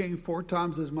was making 4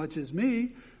 times as much as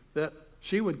me, that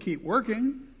she would keep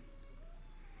working,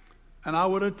 and I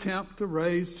would attempt to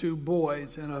raise 2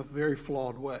 boys in a very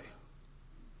flawed way.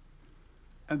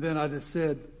 And then I just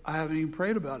said, I haven't even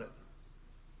prayed about it.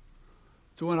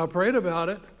 So when I prayed about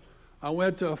it, I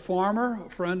went to a farmer, a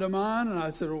friend of mine, and I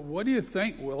said, well, what do you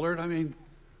think, Willard? I mean,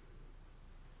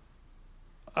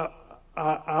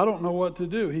 I don't know what to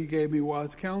do. He gave me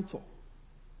wise counsel.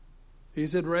 He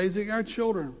said raising our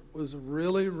children was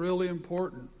really, really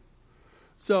important.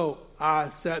 So I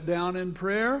sat down in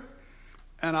prayer,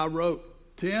 and I wrote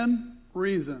 10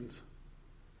 reasons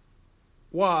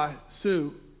why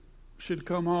Sue should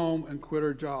come home and quit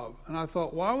her job. And I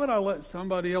thought, why would I let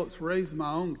somebody else raise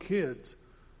my own kids?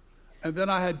 And then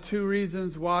I had 2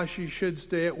 reasons why she should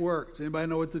stay at work. Does anybody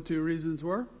know what the 2 reasons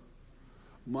were?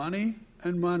 Money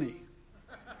and money.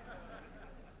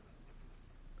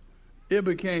 It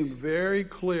became very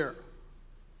clear.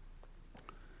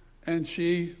 And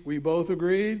we both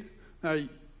agreed. Now,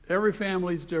 every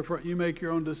family's different. You make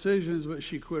your own decisions, but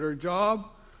she quit her job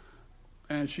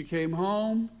and she came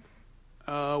home.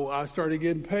 I started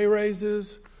getting pay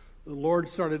raises. The Lord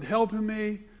started helping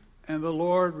me, and the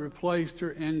Lord replaced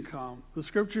her income. The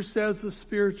scripture says the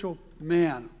spiritual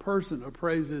person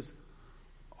appraises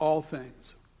all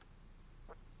things.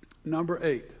 Number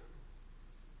 8.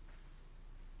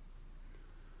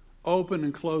 Open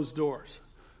and close doors.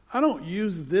 I don't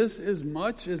use this as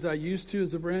much as I used to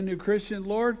as a brand new Christian.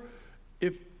 Lord,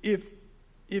 if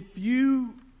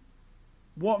you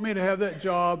want me to have that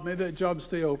job, may that job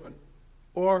stay open.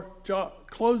 Or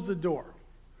close the door.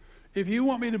 If you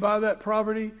want me to buy that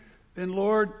property, then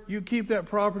Lord, you keep that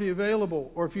property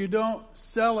available. Or if you don't,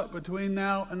 sell it between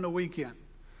now and the weekend.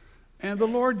 And the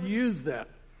Lord used that.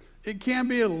 It can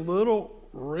be a little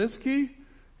risky.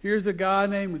 Here's a guy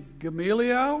named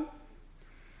Gamaliel.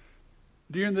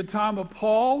 During the time of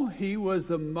Paul, he was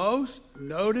the most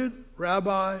noted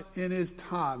rabbi in his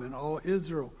time in all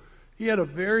Israel. He had a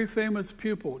very famous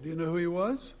pupil. Do you know who he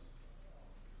was?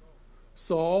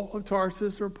 Saul of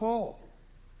Tarsus, or Paul,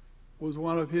 was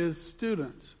one of his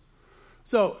students.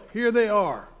 So here they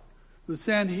are. The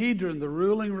Sanhedrin, the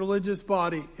ruling religious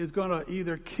body, is going to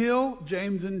either kill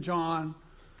James and John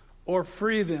or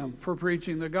free them for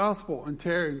preaching the gospel and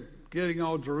getting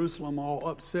all Jerusalem all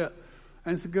upset.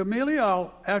 And so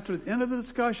Gamaliel, after the end of the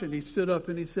discussion, he stood up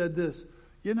and he said this,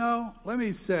 let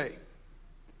me say,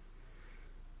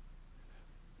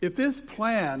 if this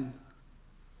plan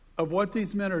of what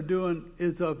these men are doing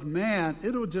is of man,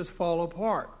 it'll just fall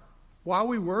apart. Why are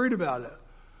we worried about it?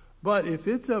 But if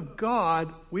it's of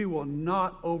God, we will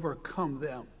not overcome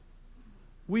them.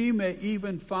 We may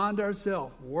even find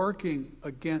ourselves working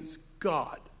against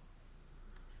God.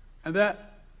 And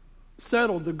that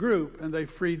settled the group, and they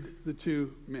freed the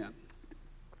two men.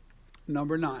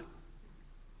 Number 9.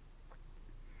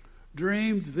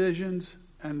 Dreams, visions,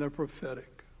 and the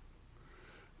prophetic.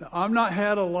 Now, I've not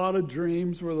had a lot of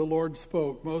dreams where the Lord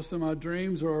spoke. Most of my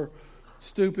dreams are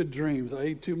stupid dreams. I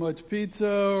ate too much pizza,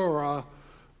 or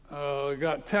I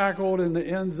got tackled in the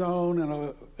end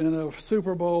zone in a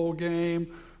Super Bowl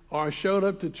game, or I showed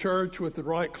up to church with the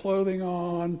right clothing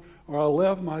on, or I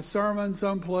left my sermon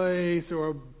someplace, or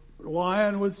a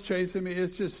lion was chasing me.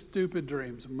 It's just stupid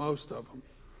dreams, most of them.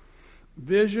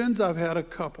 Visions, I've had a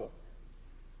couple.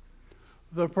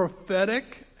 The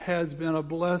prophetic has been a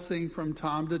blessing from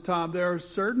time to time. There are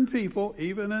certain people,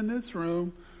 even in this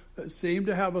room, that seem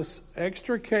to have an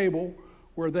extra cable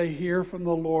where they hear from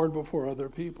the Lord before other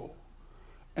people.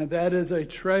 And that is a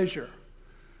treasure.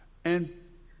 And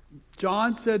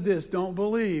John said this, don't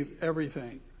believe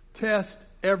everything. Test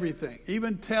everything.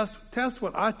 Even test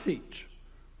what I teach.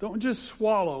 Don't just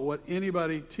swallow what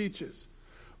anybody teaches.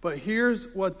 But here's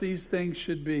what these things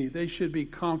should be. They should be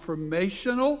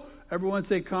confirmational. Everyone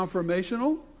say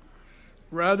confirmational.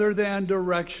 Rather than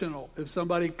directional. If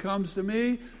somebody comes to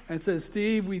me and says,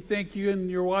 Steve, we think you and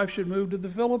your wife should move to the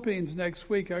Philippines next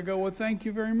week, I go, well, thank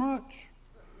you very much.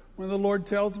 When the Lord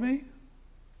tells me,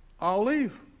 I'll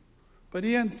leave. But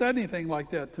he hadn't said anything like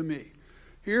that to me.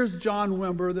 Here's John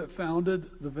Wimber that founded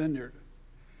the Vineyard.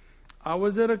 I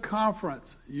was at a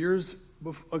conference years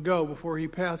ago before he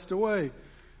passed away,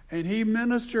 and he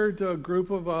ministered to a group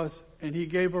of us, and he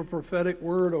gave a prophetic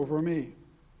word over me.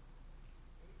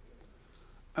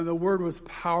 And the word was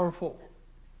powerful.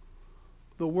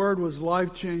 The word was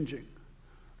life-changing.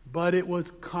 But it was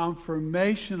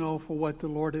confirmational for what the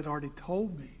Lord had already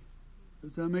told me.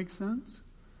 Does that make sense?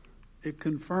 It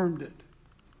confirmed it.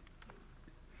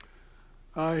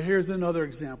 Here's another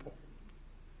example.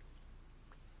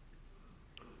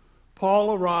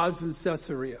 Paul arrives in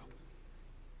Caesarea.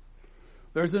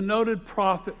 There's a noted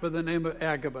prophet by the name of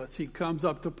Agabus. He comes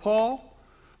up to Paul.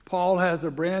 Paul has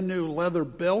a brand new leather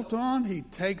belt on. He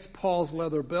takes Paul's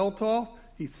leather belt off.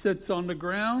 He sits on the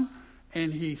ground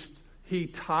and he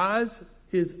ties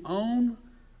his own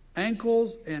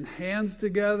ankles and hands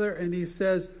together, and he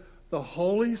says, the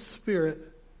Holy Spirit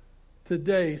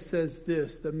today says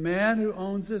this: the man who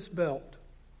owns this belt,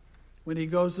 when he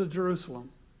goes to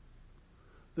Jerusalem,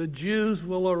 the Jews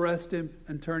will arrest him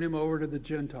and turn him over to the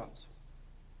Gentiles.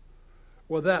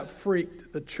 Well, that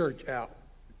freaked the church out.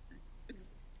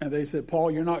 And they said,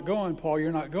 Paul, you're not going. Paul,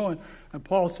 you're not going. And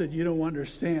Paul said, you don't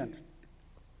understand.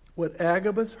 What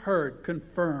Agabus heard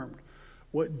confirmed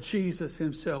what Jesus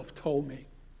himself told me,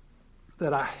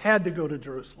 that I had to go to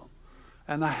Jerusalem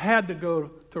and I had to go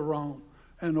to Rome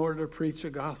in order to preach the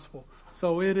gospel.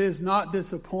 So it is not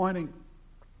disappointing.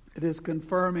 It is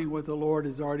confirming what the Lord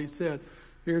has already said.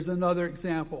 Here's another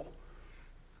example.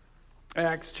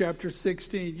 Acts chapter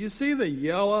 16. You see the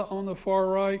yellow on the far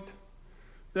right?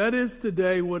 That is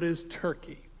today what is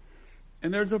Turkey.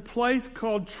 And there's a place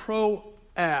called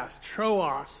Troas,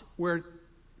 where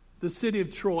the city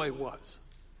of Troy was.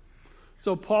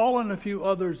 So Paul and a few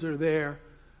others are there,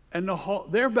 and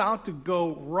they're about to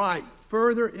go right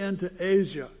further into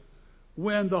Asia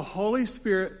when the Holy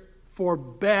Spirit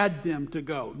forbade them to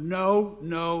go. No,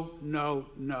 no, no,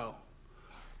 no.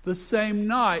 The same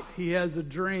night, he has a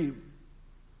dream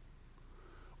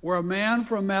where a man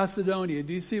from Macedonia,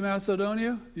 do you see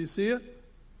Macedonia? Do you see it?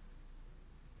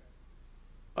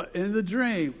 In the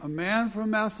dream, a man from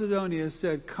Macedonia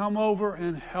said, come over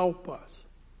and help us.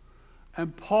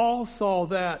 And Paul saw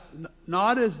that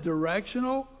not as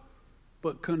directional,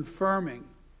 but confirming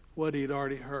what he'd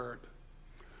already heard.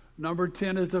 Number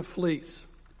 10 is a fleece.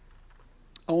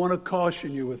 I want to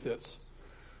caution you with this.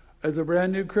 As a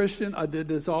brand new Christian, I did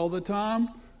this all the time.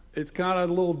 It's kind of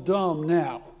a little dumb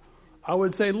now. I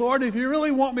would say, Lord, if you really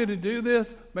want me to do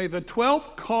this, may the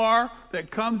 12th car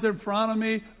that comes in front of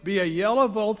me be a yellow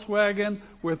Volkswagen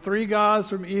with 3 guys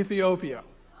from Ethiopia.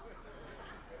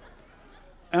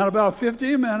 And about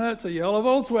 15 minutes, a yellow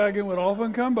Volkswagen would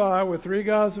often come by with 3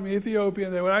 guys from Ethiopia,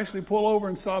 and they would actually pull over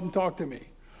and stop and talk to me.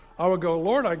 I would go,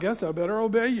 Lord, I guess I better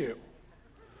obey you.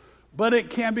 But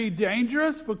it can be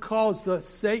dangerous because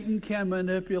Satan can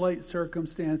manipulate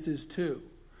circumstances too.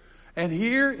 And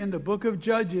here in the book of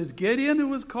Judges, Gideon, who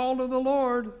was called of the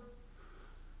Lord,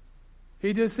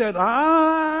 he just said,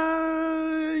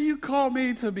 you called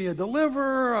me to be a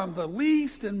deliverer. I'm the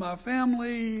least in my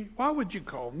family. Why would you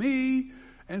call me?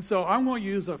 And so I'm going to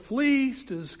use a fleece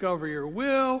to discover your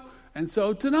will. And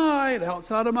so tonight,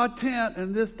 outside of my tent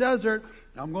in this desert,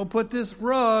 I'm going to put this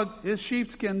rug, this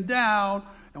sheepskin down.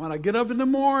 And when I get up in the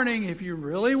morning, if you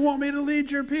really want me to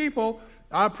lead your people,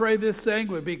 I pray this thing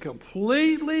would be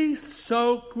completely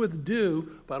soaked with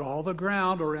dew, but all the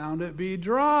ground around it be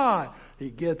dry. He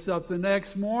gets up the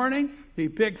next morning. He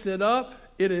picks it up.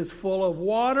 It is full of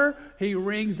water. He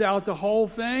wrings out the whole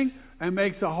thing and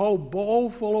makes a whole bowl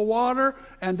full of water.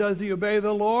 And does he obey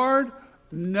the Lord?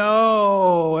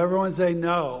 No. Everyone say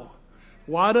no.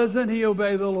 Why doesn't he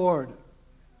obey the Lord?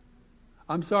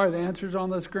 I'm sorry, the answer's on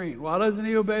the screen. Why doesn't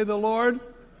he obey the Lord?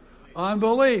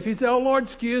 Unbelief. He said, oh Lord,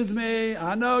 excuse me.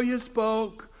 I know you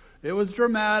spoke. It was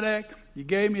dramatic. You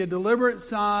gave me a deliberate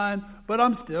sign, but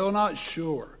I'm still not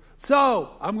sure.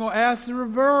 So I'm going to ask the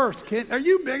reverse. Are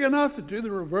you big enough to do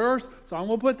the reverse? So I'm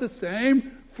going to put the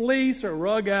same fleece or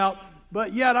rug out,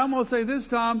 but yet I'm going to say this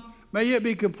time, may it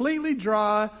be completely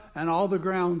dry and all the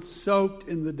ground soaked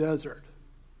in the desert.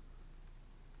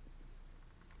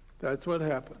 That's what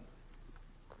happened.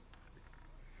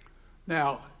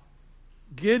 Now,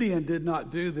 Gideon did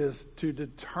not do this to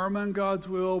determine God's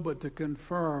will, but to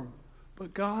confirm.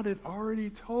 But God had already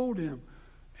told him.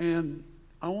 And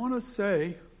I want to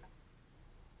say,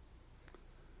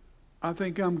 I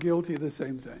think I'm guilty of the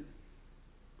same thing.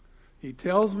 He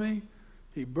tells me,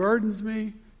 he burdens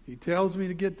me, he tells me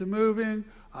to get to moving.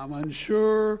 I'm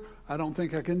unsure. I don't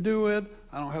think I can do it.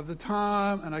 I don't have the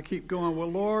time. And I keep going, well,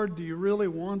 Lord, do you really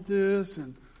want this?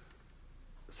 And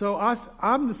so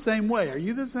I'm the same way. Are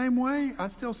you the same way? I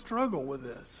still struggle with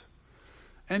this.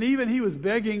 And even he was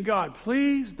begging God,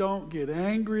 please don't get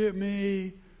angry at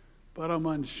me, but I'm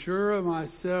unsure of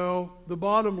myself. The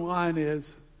bottom line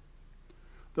is,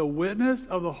 the witness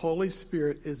of the Holy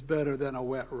Spirit is better than a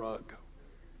wet rug.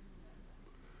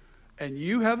 And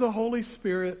you have the Holy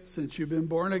Spirit since you've been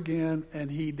born again,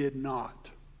 and he did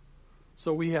not.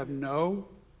 So we have no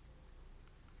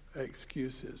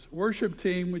excuses. Worship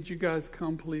team, would you guys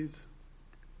come, please?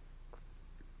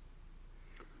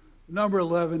 Number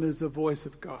 11 is the voice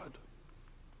of God.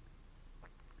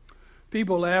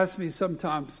 People ask me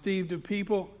sometimes, Steve, do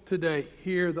people today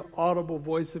hear the audible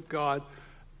voice of God?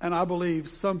 And I believe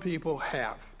some people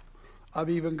have.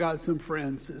 I've even got some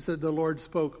friends that said the Lord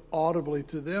spoke audibly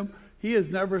to them. He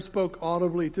has never spoke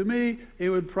audibly to me.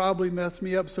 It would probably mess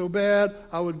me up so bad,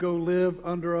 I would go live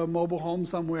under a mobile home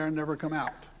somewhere and never come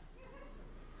out.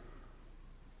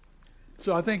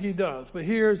 So I think he does. But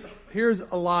here's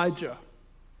Elijah,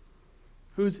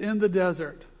 who's in the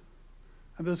desert.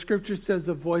 And the scripture says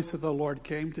the voice of the Lord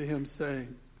came to him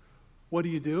saying, what are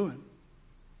you doing?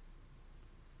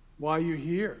 Why are you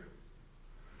here?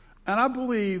 And I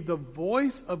believe the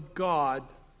voice of God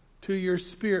to your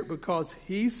spirit, because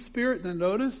he's spirit. Now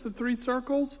notice the three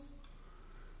circles.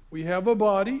 We have a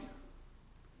body.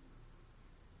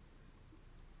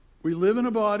 We live in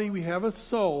a body. We have a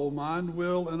soul, mind,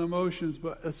 will, and emotions.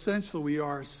 But essentially we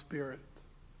are a spirit.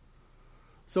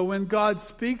 So when God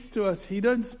speaks to us, he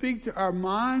doesn't speak to our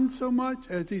mind so much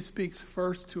as he speaks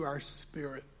first to our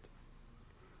spirit.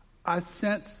 I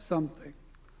sense something.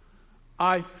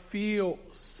 I feel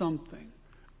something.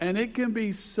 And it can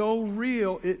be so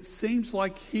real, it seems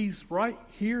like he's right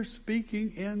here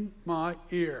speaking in my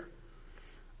ear.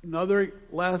 Another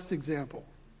last example.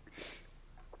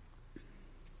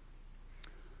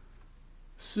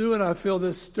 Sue and I feel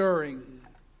this stirring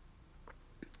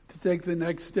to take the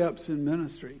next steps in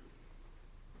ministry.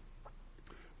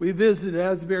 We visited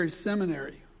Asbury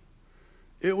Seminary.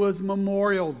 It was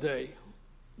Memorial Day,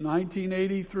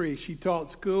 1983. She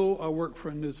taught school. I worked for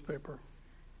a newspaper.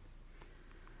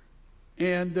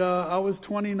 And I was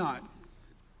 29.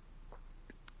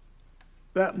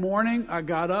 That morning, I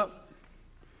got up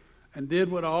and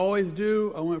did what I always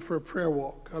do. I went for a prayer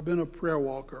walk. I've been a prayer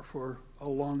walker for a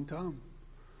long time.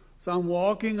 So I'm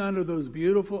walking under those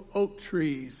beautiful oak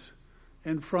trees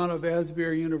in front of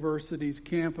Asbury University's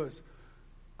campus.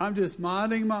 I'm just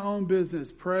minding my own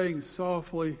business, praying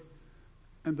softly,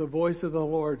 and the voice of the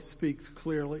Lord speaks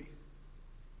clearly.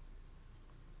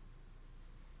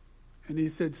 And he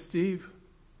said, Steve,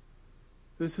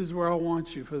 this is where I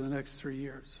want you for the next 3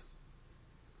 years.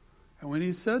 And when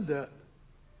he said that,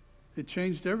 it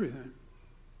changed everything.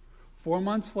 4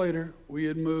 months later, we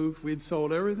had moved. We'd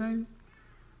sold everything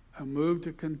and moved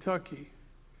to Kentucky.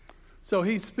 So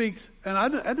he speaks, and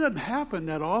that doesn't happen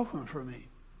that often for me.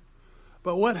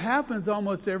 But what happens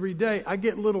almost every day, I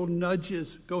get little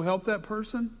nudges. Go help that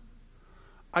person.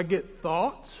 I get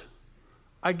thoughts.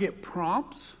 I get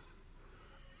prompts.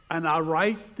 And I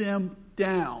write them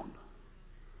down.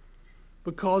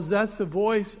 Because that's the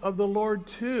voice of the Lord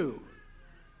too.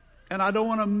 And I don't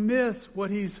want to miss what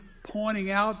he's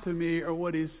pointing out to me or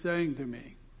what he's saying to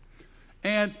me.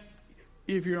 And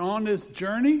if you're on this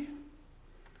journey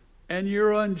and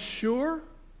you're unsure,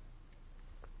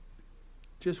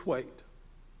 just wait.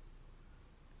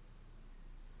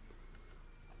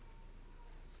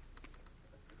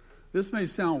 This may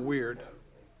sound weird,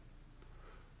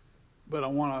 but I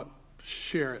want to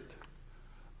share it.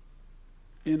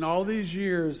 In all these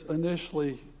years,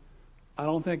 initially, I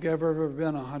don't think I've ever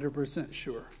been 100%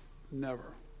 sure. Never.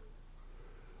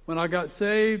 When I got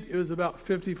saved, it was about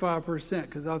 55%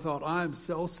 because I thought, I'm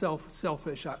so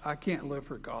selfish, I can't live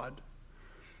for God.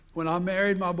 When I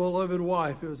married my beloved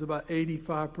wife, it was about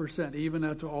 85%. Even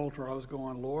at the altar, I was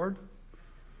going, Lord,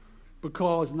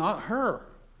 because not her,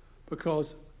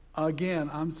 because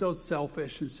again, I'm so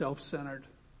selfish and self-centered.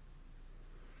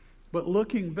 But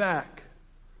looking back,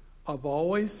 I've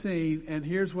always seen, and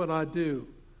here's what I do.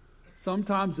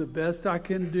 Sometimes the best I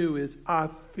can do is I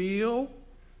feel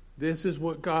this is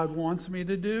what God wants me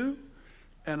to do,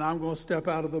 and I'm going to step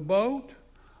out of the boat.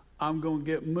 I'm going to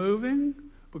get moving,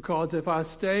 because if I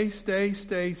stay,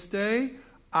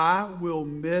 I will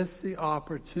miss the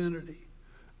opportunity.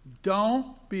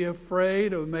 Don't be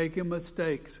afraid of making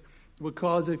mistakes,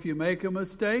 because if you make a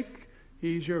mistake,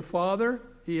 He's your Father.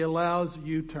 He allows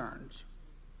U-turns.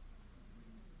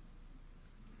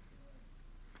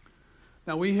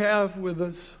 Now we have with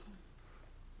us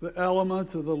the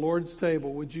elements of the Lord's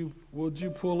table. Would you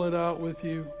pull it out with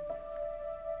you?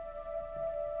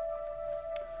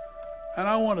 And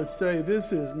I want to say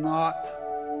this is not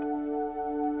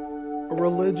a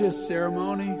religious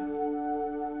ceremony.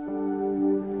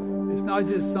 It's not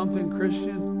just something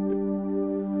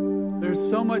Christian.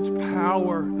 There's so much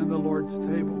power in the Lord's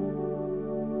table.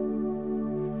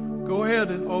 Go ahead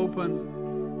and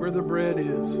open where the bread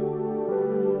is.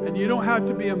 And you don't have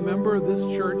to be a member of this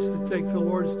church to take the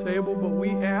Lord's table, but we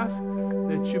ask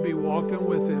that you be walking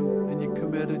with Him and you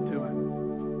committed to Him.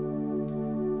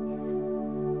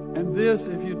 And this,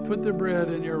 if you'd put the bread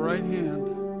in your right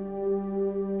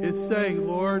hand, it's saying,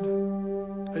 Lord,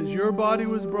 as your body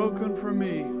was broken for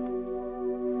me,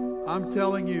 I'm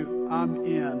telling you, I'm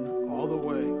in all the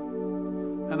way.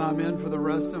 And I'm in for the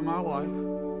rest of my life.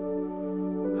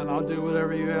 And I'll do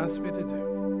whatever you ask me to do.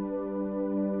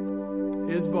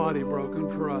 His body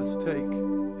broken for us. Take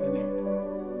and eat.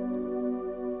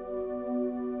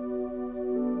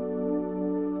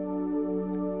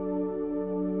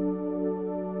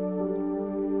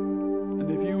 And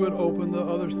if you would open the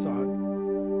other side.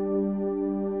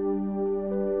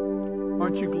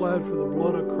 Aren't you glad for the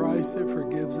blood of Christ that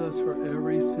forgives us for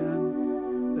every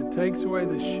sin, that takes away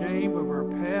the shame of our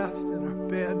past and our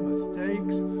bad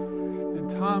mistakes and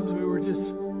times we were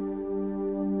just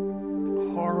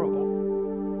horrible?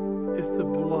 It's the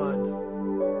blood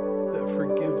that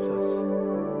forgives us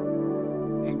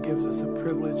and gives us a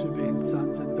privilege of being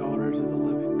sons and daughters of the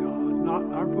living God.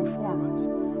 Not our performance,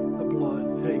 the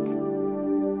blood. Take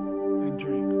and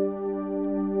drink.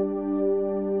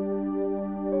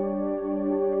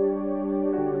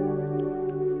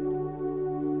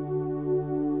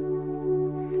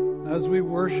 As we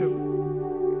worship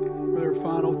for our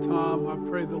final time, I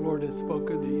pray the Lord has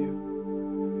spoken to you.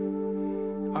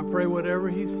 I pray whatever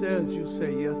He says, you'll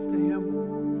say yes to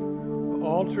Him. The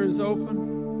altar is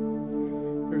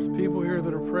open. There's people here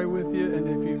that'll pray with you. And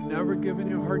if you've never given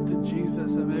your heart to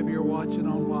Jesus, and maybe you're watching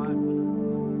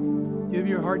online, give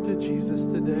your heart to Jesus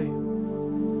today.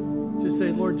 Just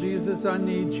say, Lord Jesus, I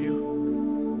need you.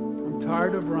 I'm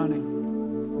tired of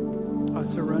running. I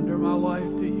surrender my life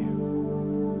to you.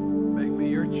 Make me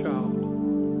your child.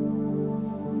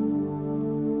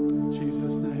 In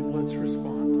Jesus' name, let's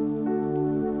respond.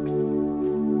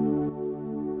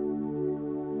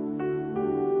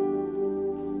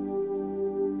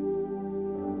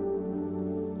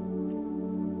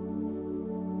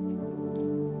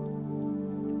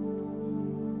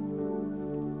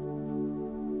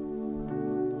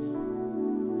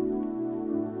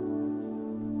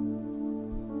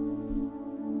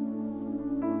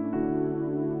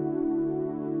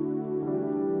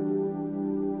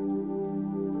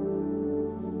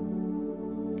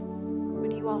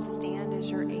 Stand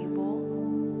as you're able.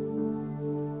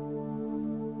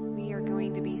 We are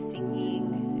going to be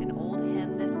singing an old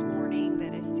hymn this morning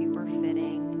that is super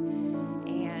fitting,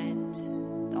 and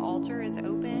the altar is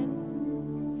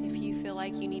open. If you feel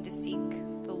like you need to seek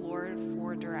the Lord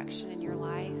for direction in your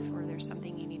life, or there's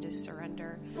something you need to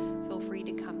surrender, feel free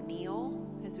to come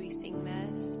kneel as we sing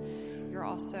this. You're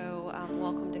also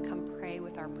welcome to come pray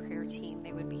with our prayer team.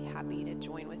 They would be happy to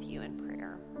join with you in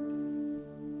prayer.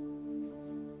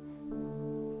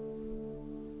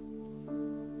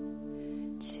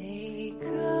 Take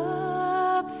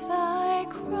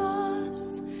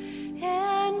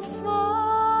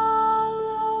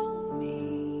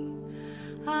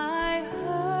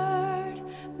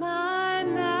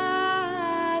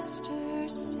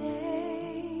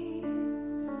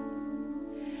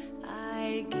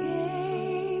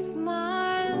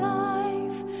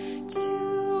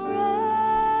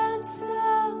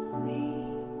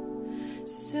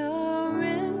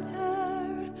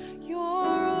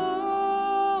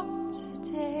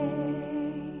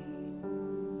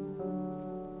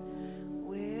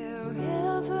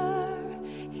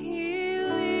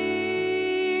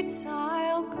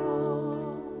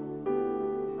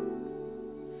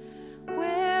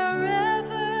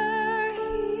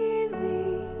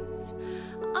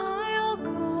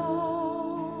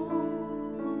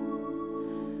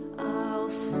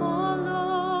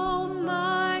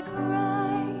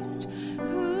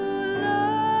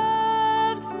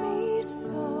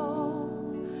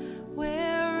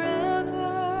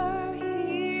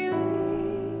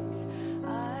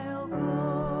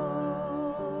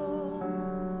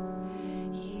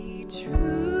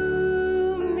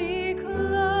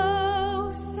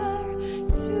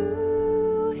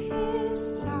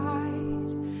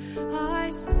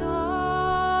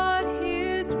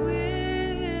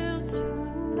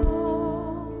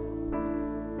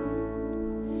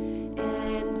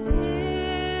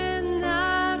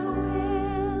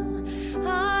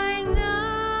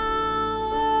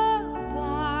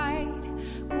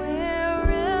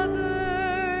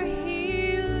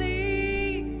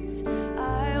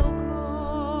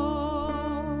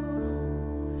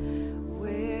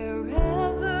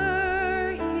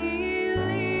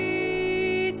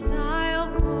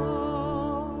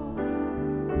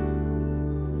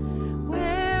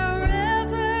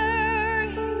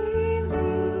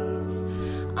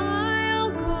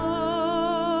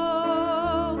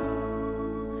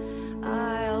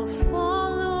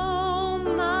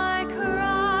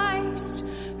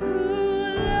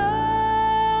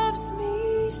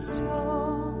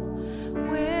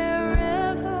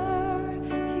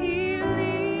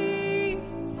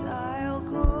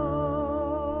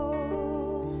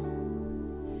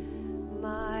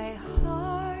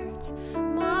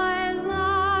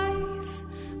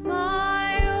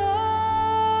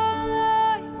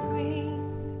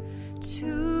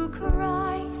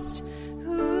Christ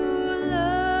who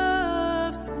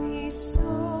loves me so.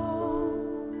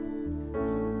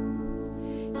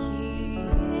 He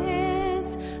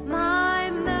is my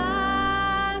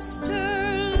Master,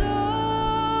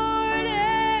 Lord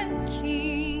and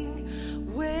King.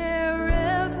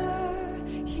 Wherever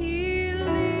He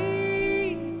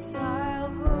leads,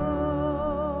 I'll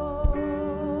go.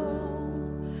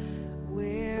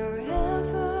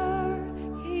 Wherever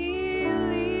He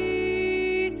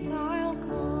leads, I'll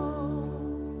go.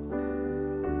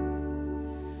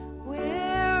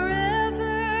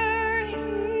 Wherever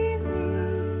He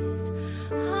leads,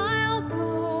 I'll go.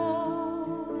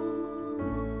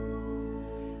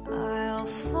 I'll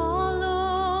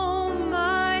follow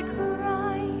my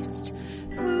Christ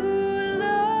who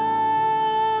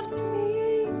loves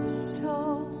me so.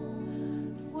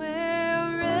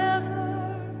 Wherever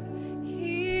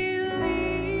He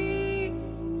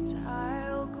leads,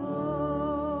 I'll go.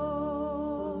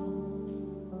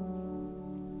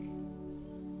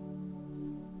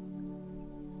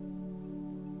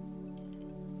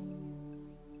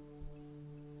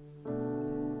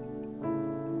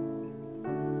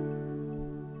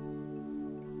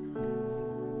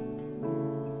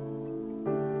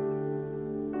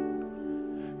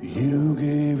 You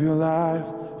gave your life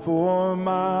for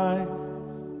mine,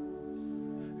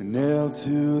 and nailed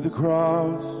to the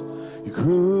cross, you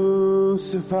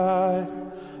crucified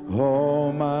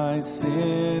all my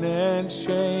sin and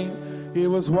shame. It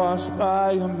was washed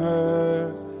by your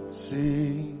mercy.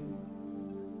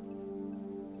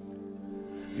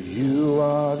 You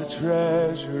are the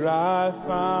treasure I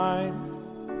find,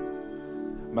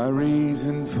 my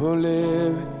reason for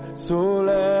living, so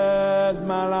let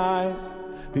my life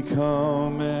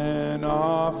become an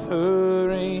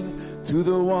offering to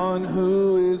the one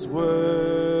who is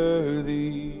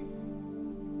worthy.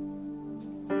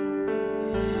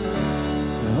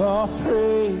 All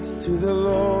praise to the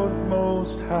Lord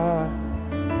Most High.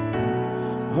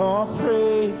 All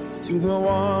praise to the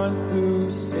one who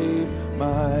saved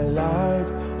my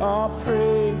life. All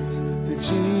praise to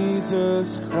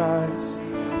Jesus Christ,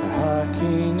 the High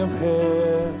King of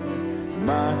heaven,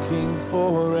 my King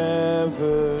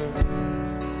forever.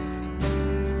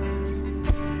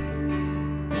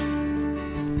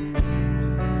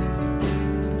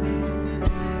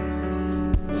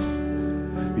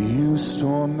 You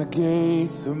stormed the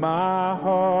gates of my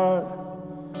heart.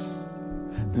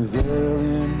 The veil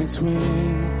in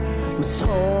between was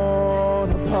torn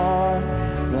apart.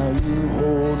 Now you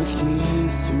hold the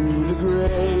keys to the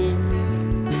grave,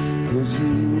 'cause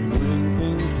you bring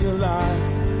things to life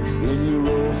and you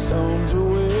roll stones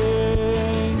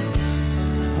away.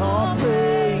 All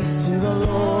praise to the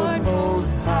Lord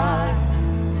Most High,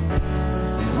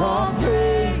 and all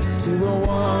praise to the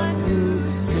one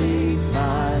who saved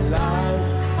my life.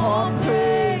 All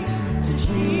praise to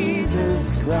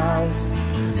Jesus Christ,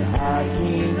 the High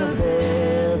King of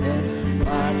heaven,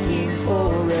 my King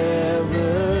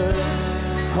forever.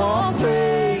 All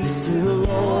praise to the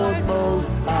Lord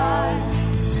Most High.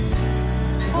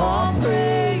 All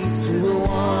praise to the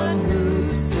one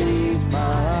who saved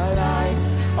my life.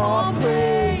 All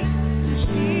praise to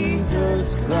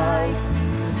Jesus Christ,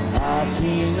 the High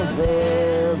King of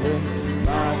heaven,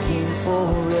 my King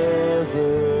forever.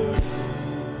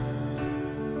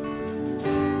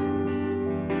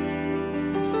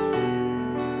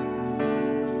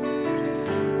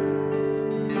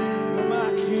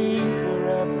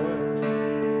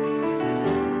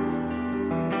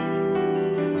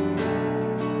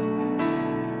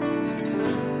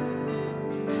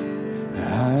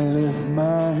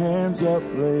 Up,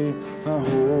 lay my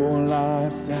whole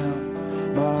life down,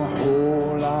 my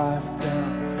whole life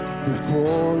down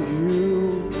before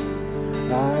you.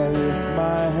 I lift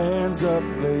my hands up,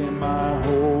 lay my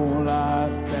whole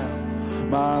life down,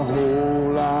 my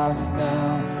whole life now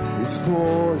is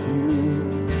for you.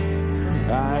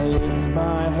 I lift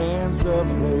my hands up,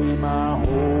 lay my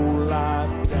whole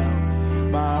life down,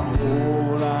 my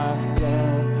whole life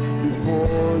down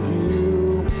before you.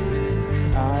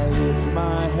 I lift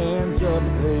my hands up,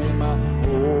 lay my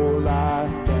whole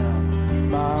life down,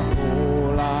 my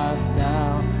whole life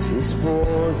now is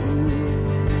for you.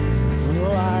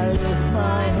 Oh, I lift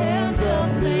my hands up,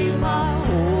 lay my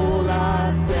whole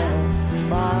life down,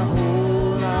 my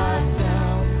whole life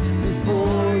down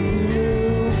before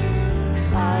you.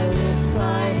 I lift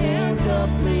my hands up,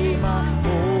 lay my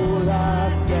whole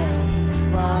life down,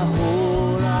 my whole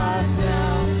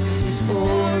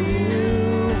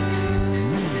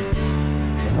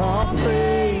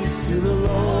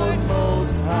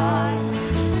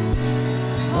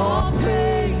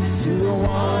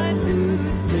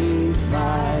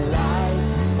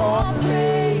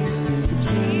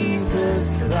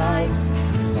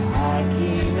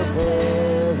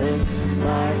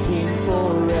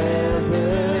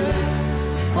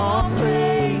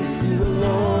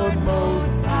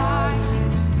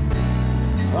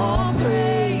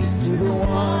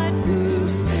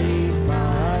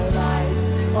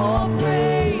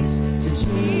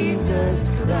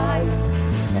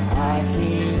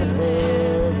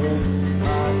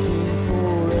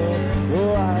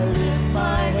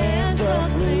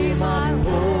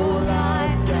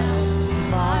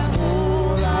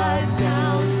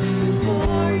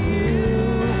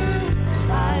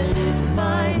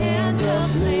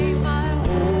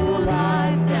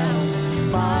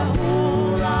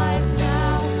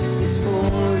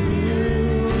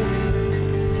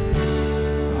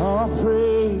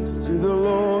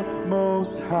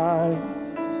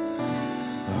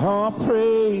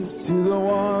praise to the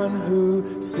one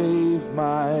who saved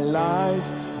my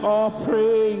life. All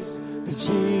praise to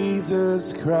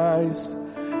Jesus Christ,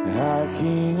 our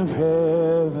King of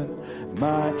heaven,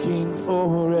 my King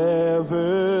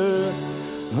forever.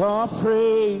 All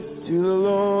praise to the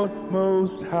Lord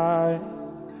Most High.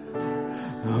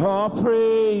 All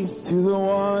praise to the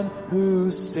one who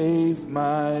saved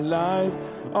my life.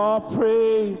 All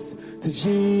praise to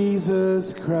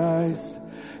Jesus Christ,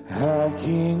 our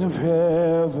King of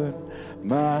heaven,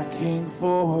 my King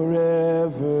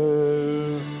forever.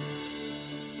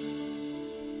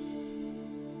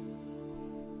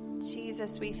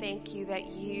 Jesus, we thank you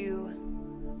that you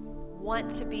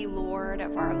want to be Lord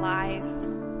of our lives.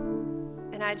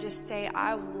 And I just say,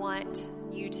 I want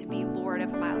you to be Lord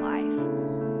of my life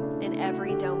in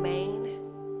every domain.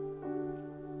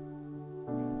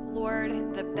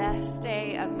 Lord, the best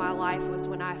day of my life was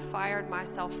when I fired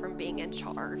myself from being in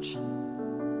charge.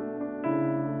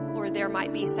 Lord, there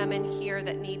might be some in here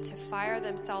that need to fire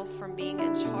themselves from being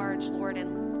in charge, Lord,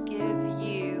 and give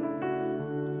you,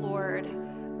 Lord,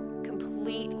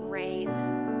 complete reign,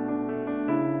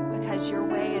 because your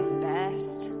way is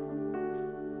best.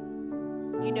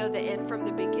 You know the end from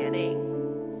the beginning.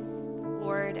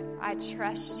 Lord, I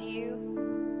trust you.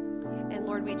 And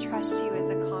Lord, we trust you as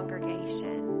a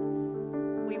congregation.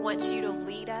 We want you to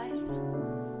lead us.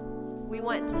 We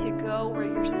want to go where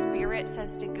your Spirit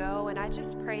says to go. And I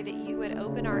just pray that you would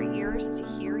open our ears to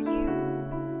hear you,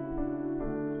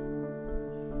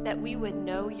 that we would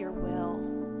know your will.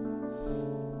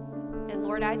 And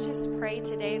Lord, I just pray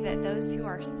today that those who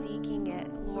are seeking it,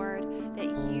 Lord, that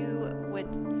you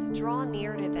would draw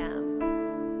near to them.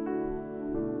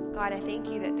 God, I thank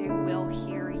you that they will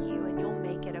hear you and you'll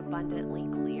make it abundantly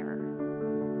clear.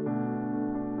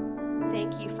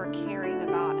 Thank you for caring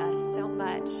about us so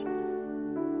much,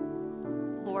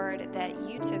 Lord, that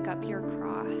you took up your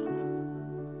cross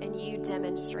and you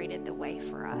demonstrated the way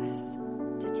for us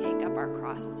to take up our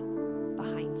cross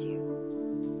behind you.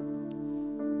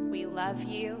 We love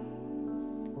you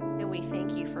and we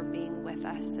thank you for being with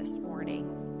us this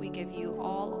morning. We give you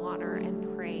all honor and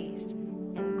praise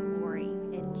and glory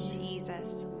in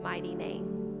Jesus' mighty name.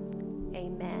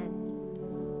 Amen.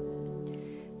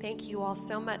 Thank you all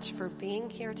so much for being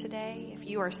here today. If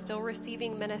you are still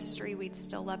receiving ministry, we'd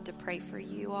still love to pray for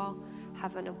you all.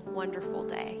 Have a wonderful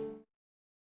day.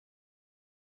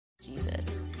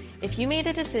 Jesus. If you made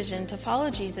a decision to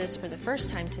follow Jesus for the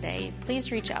first time today,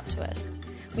 please reach out to us.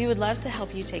 We would love to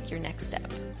help you take your next step.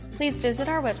 Please visit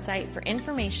our website for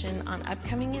information on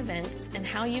upcoming events and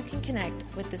how you can connect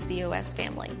with the COS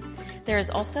family. There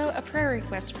is also a prayer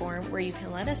request form where you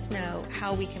can let us know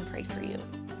how we can pray for you.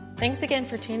 Thanks again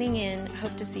for tuning in.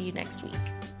 Hope to see you next week.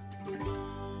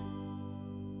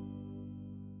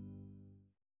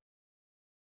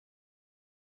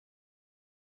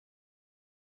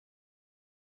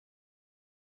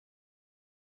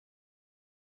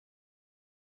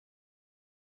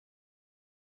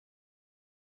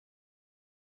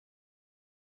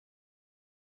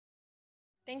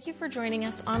 Thank you for joining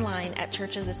us online at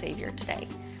Church of the Savior today.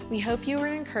 We hope you were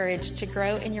encouraged to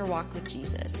grow in your walk with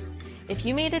Jesus. If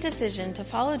you made a decision to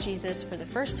follow Jesus for the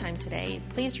first time today,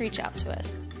 please reach out to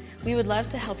us. We would love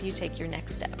to help you take your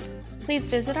next step. Please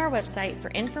visit our website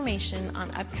for information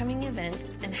on upcoming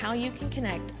events and how you can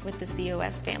connect with the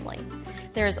COS family.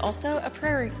 There is also a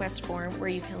prayer request form where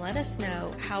you can let us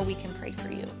know how we can pray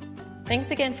for you.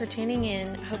 Thanks again for tuning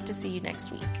in. Hope to see you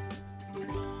next week.